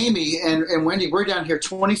Larry and Amy and Wendy, we're down here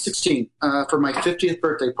 2016 for my 50th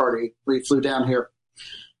birthday party. We flew down here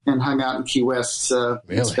and hung out in Key West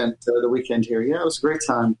and spent the weekend here. Yeah, it was a great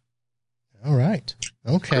time. All right.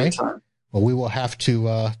 Okay. Great time. Well, we will have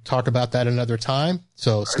to talk about that another time.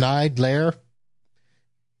 So, right. Snide, Lair,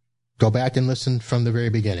 go back and listen from the very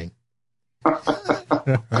beginning.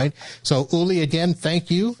 Right. So, Uli, again, thank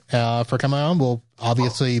you for coming on. We'll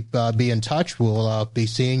obviously be in touch. We'll be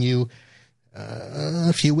seeing you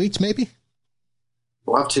a few weeks, maybe.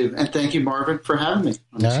 Love to. And thank you, Marvin, for having me.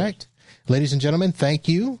 All right. Ladies and gentlemen, thank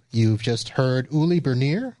you. You've just heard Uli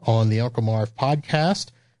Bernier on the Uncle Marv podcast.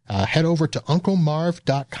 Head over to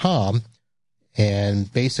UncleMarv.com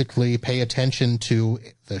and basically pay attention to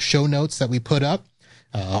the show notes that we put up,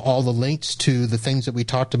 all the links to the things that we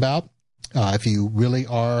talked about. If you really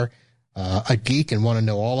are a geek and want to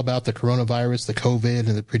know all about the coronavirus, the COVID,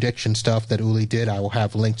 and the prediction stuff that Uli did, I will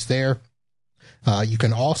have links there. You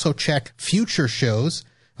can also check future shows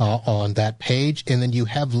on that page, and then you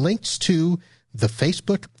have links to the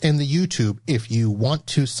Facebook and the YouTube if you want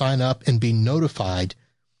to sign up and be notified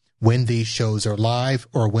when these shows are live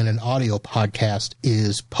or when an audio podcast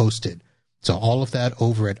is posted. So all of that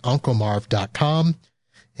over at unclemarv.com,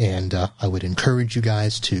 and I would encourage you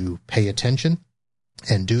guys to pay attention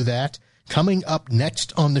and do that. Coming up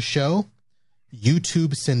next on the show,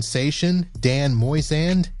 YouTube sensation Dan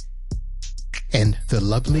Moisand and the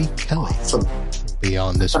lovely Kelly will be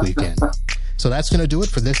on this weekend. So that's going to do it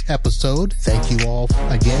for this episode. Thank you all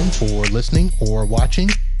again for listening or watching.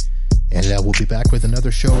 And we'll be back with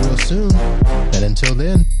another show real soon. And until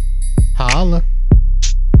then, holla.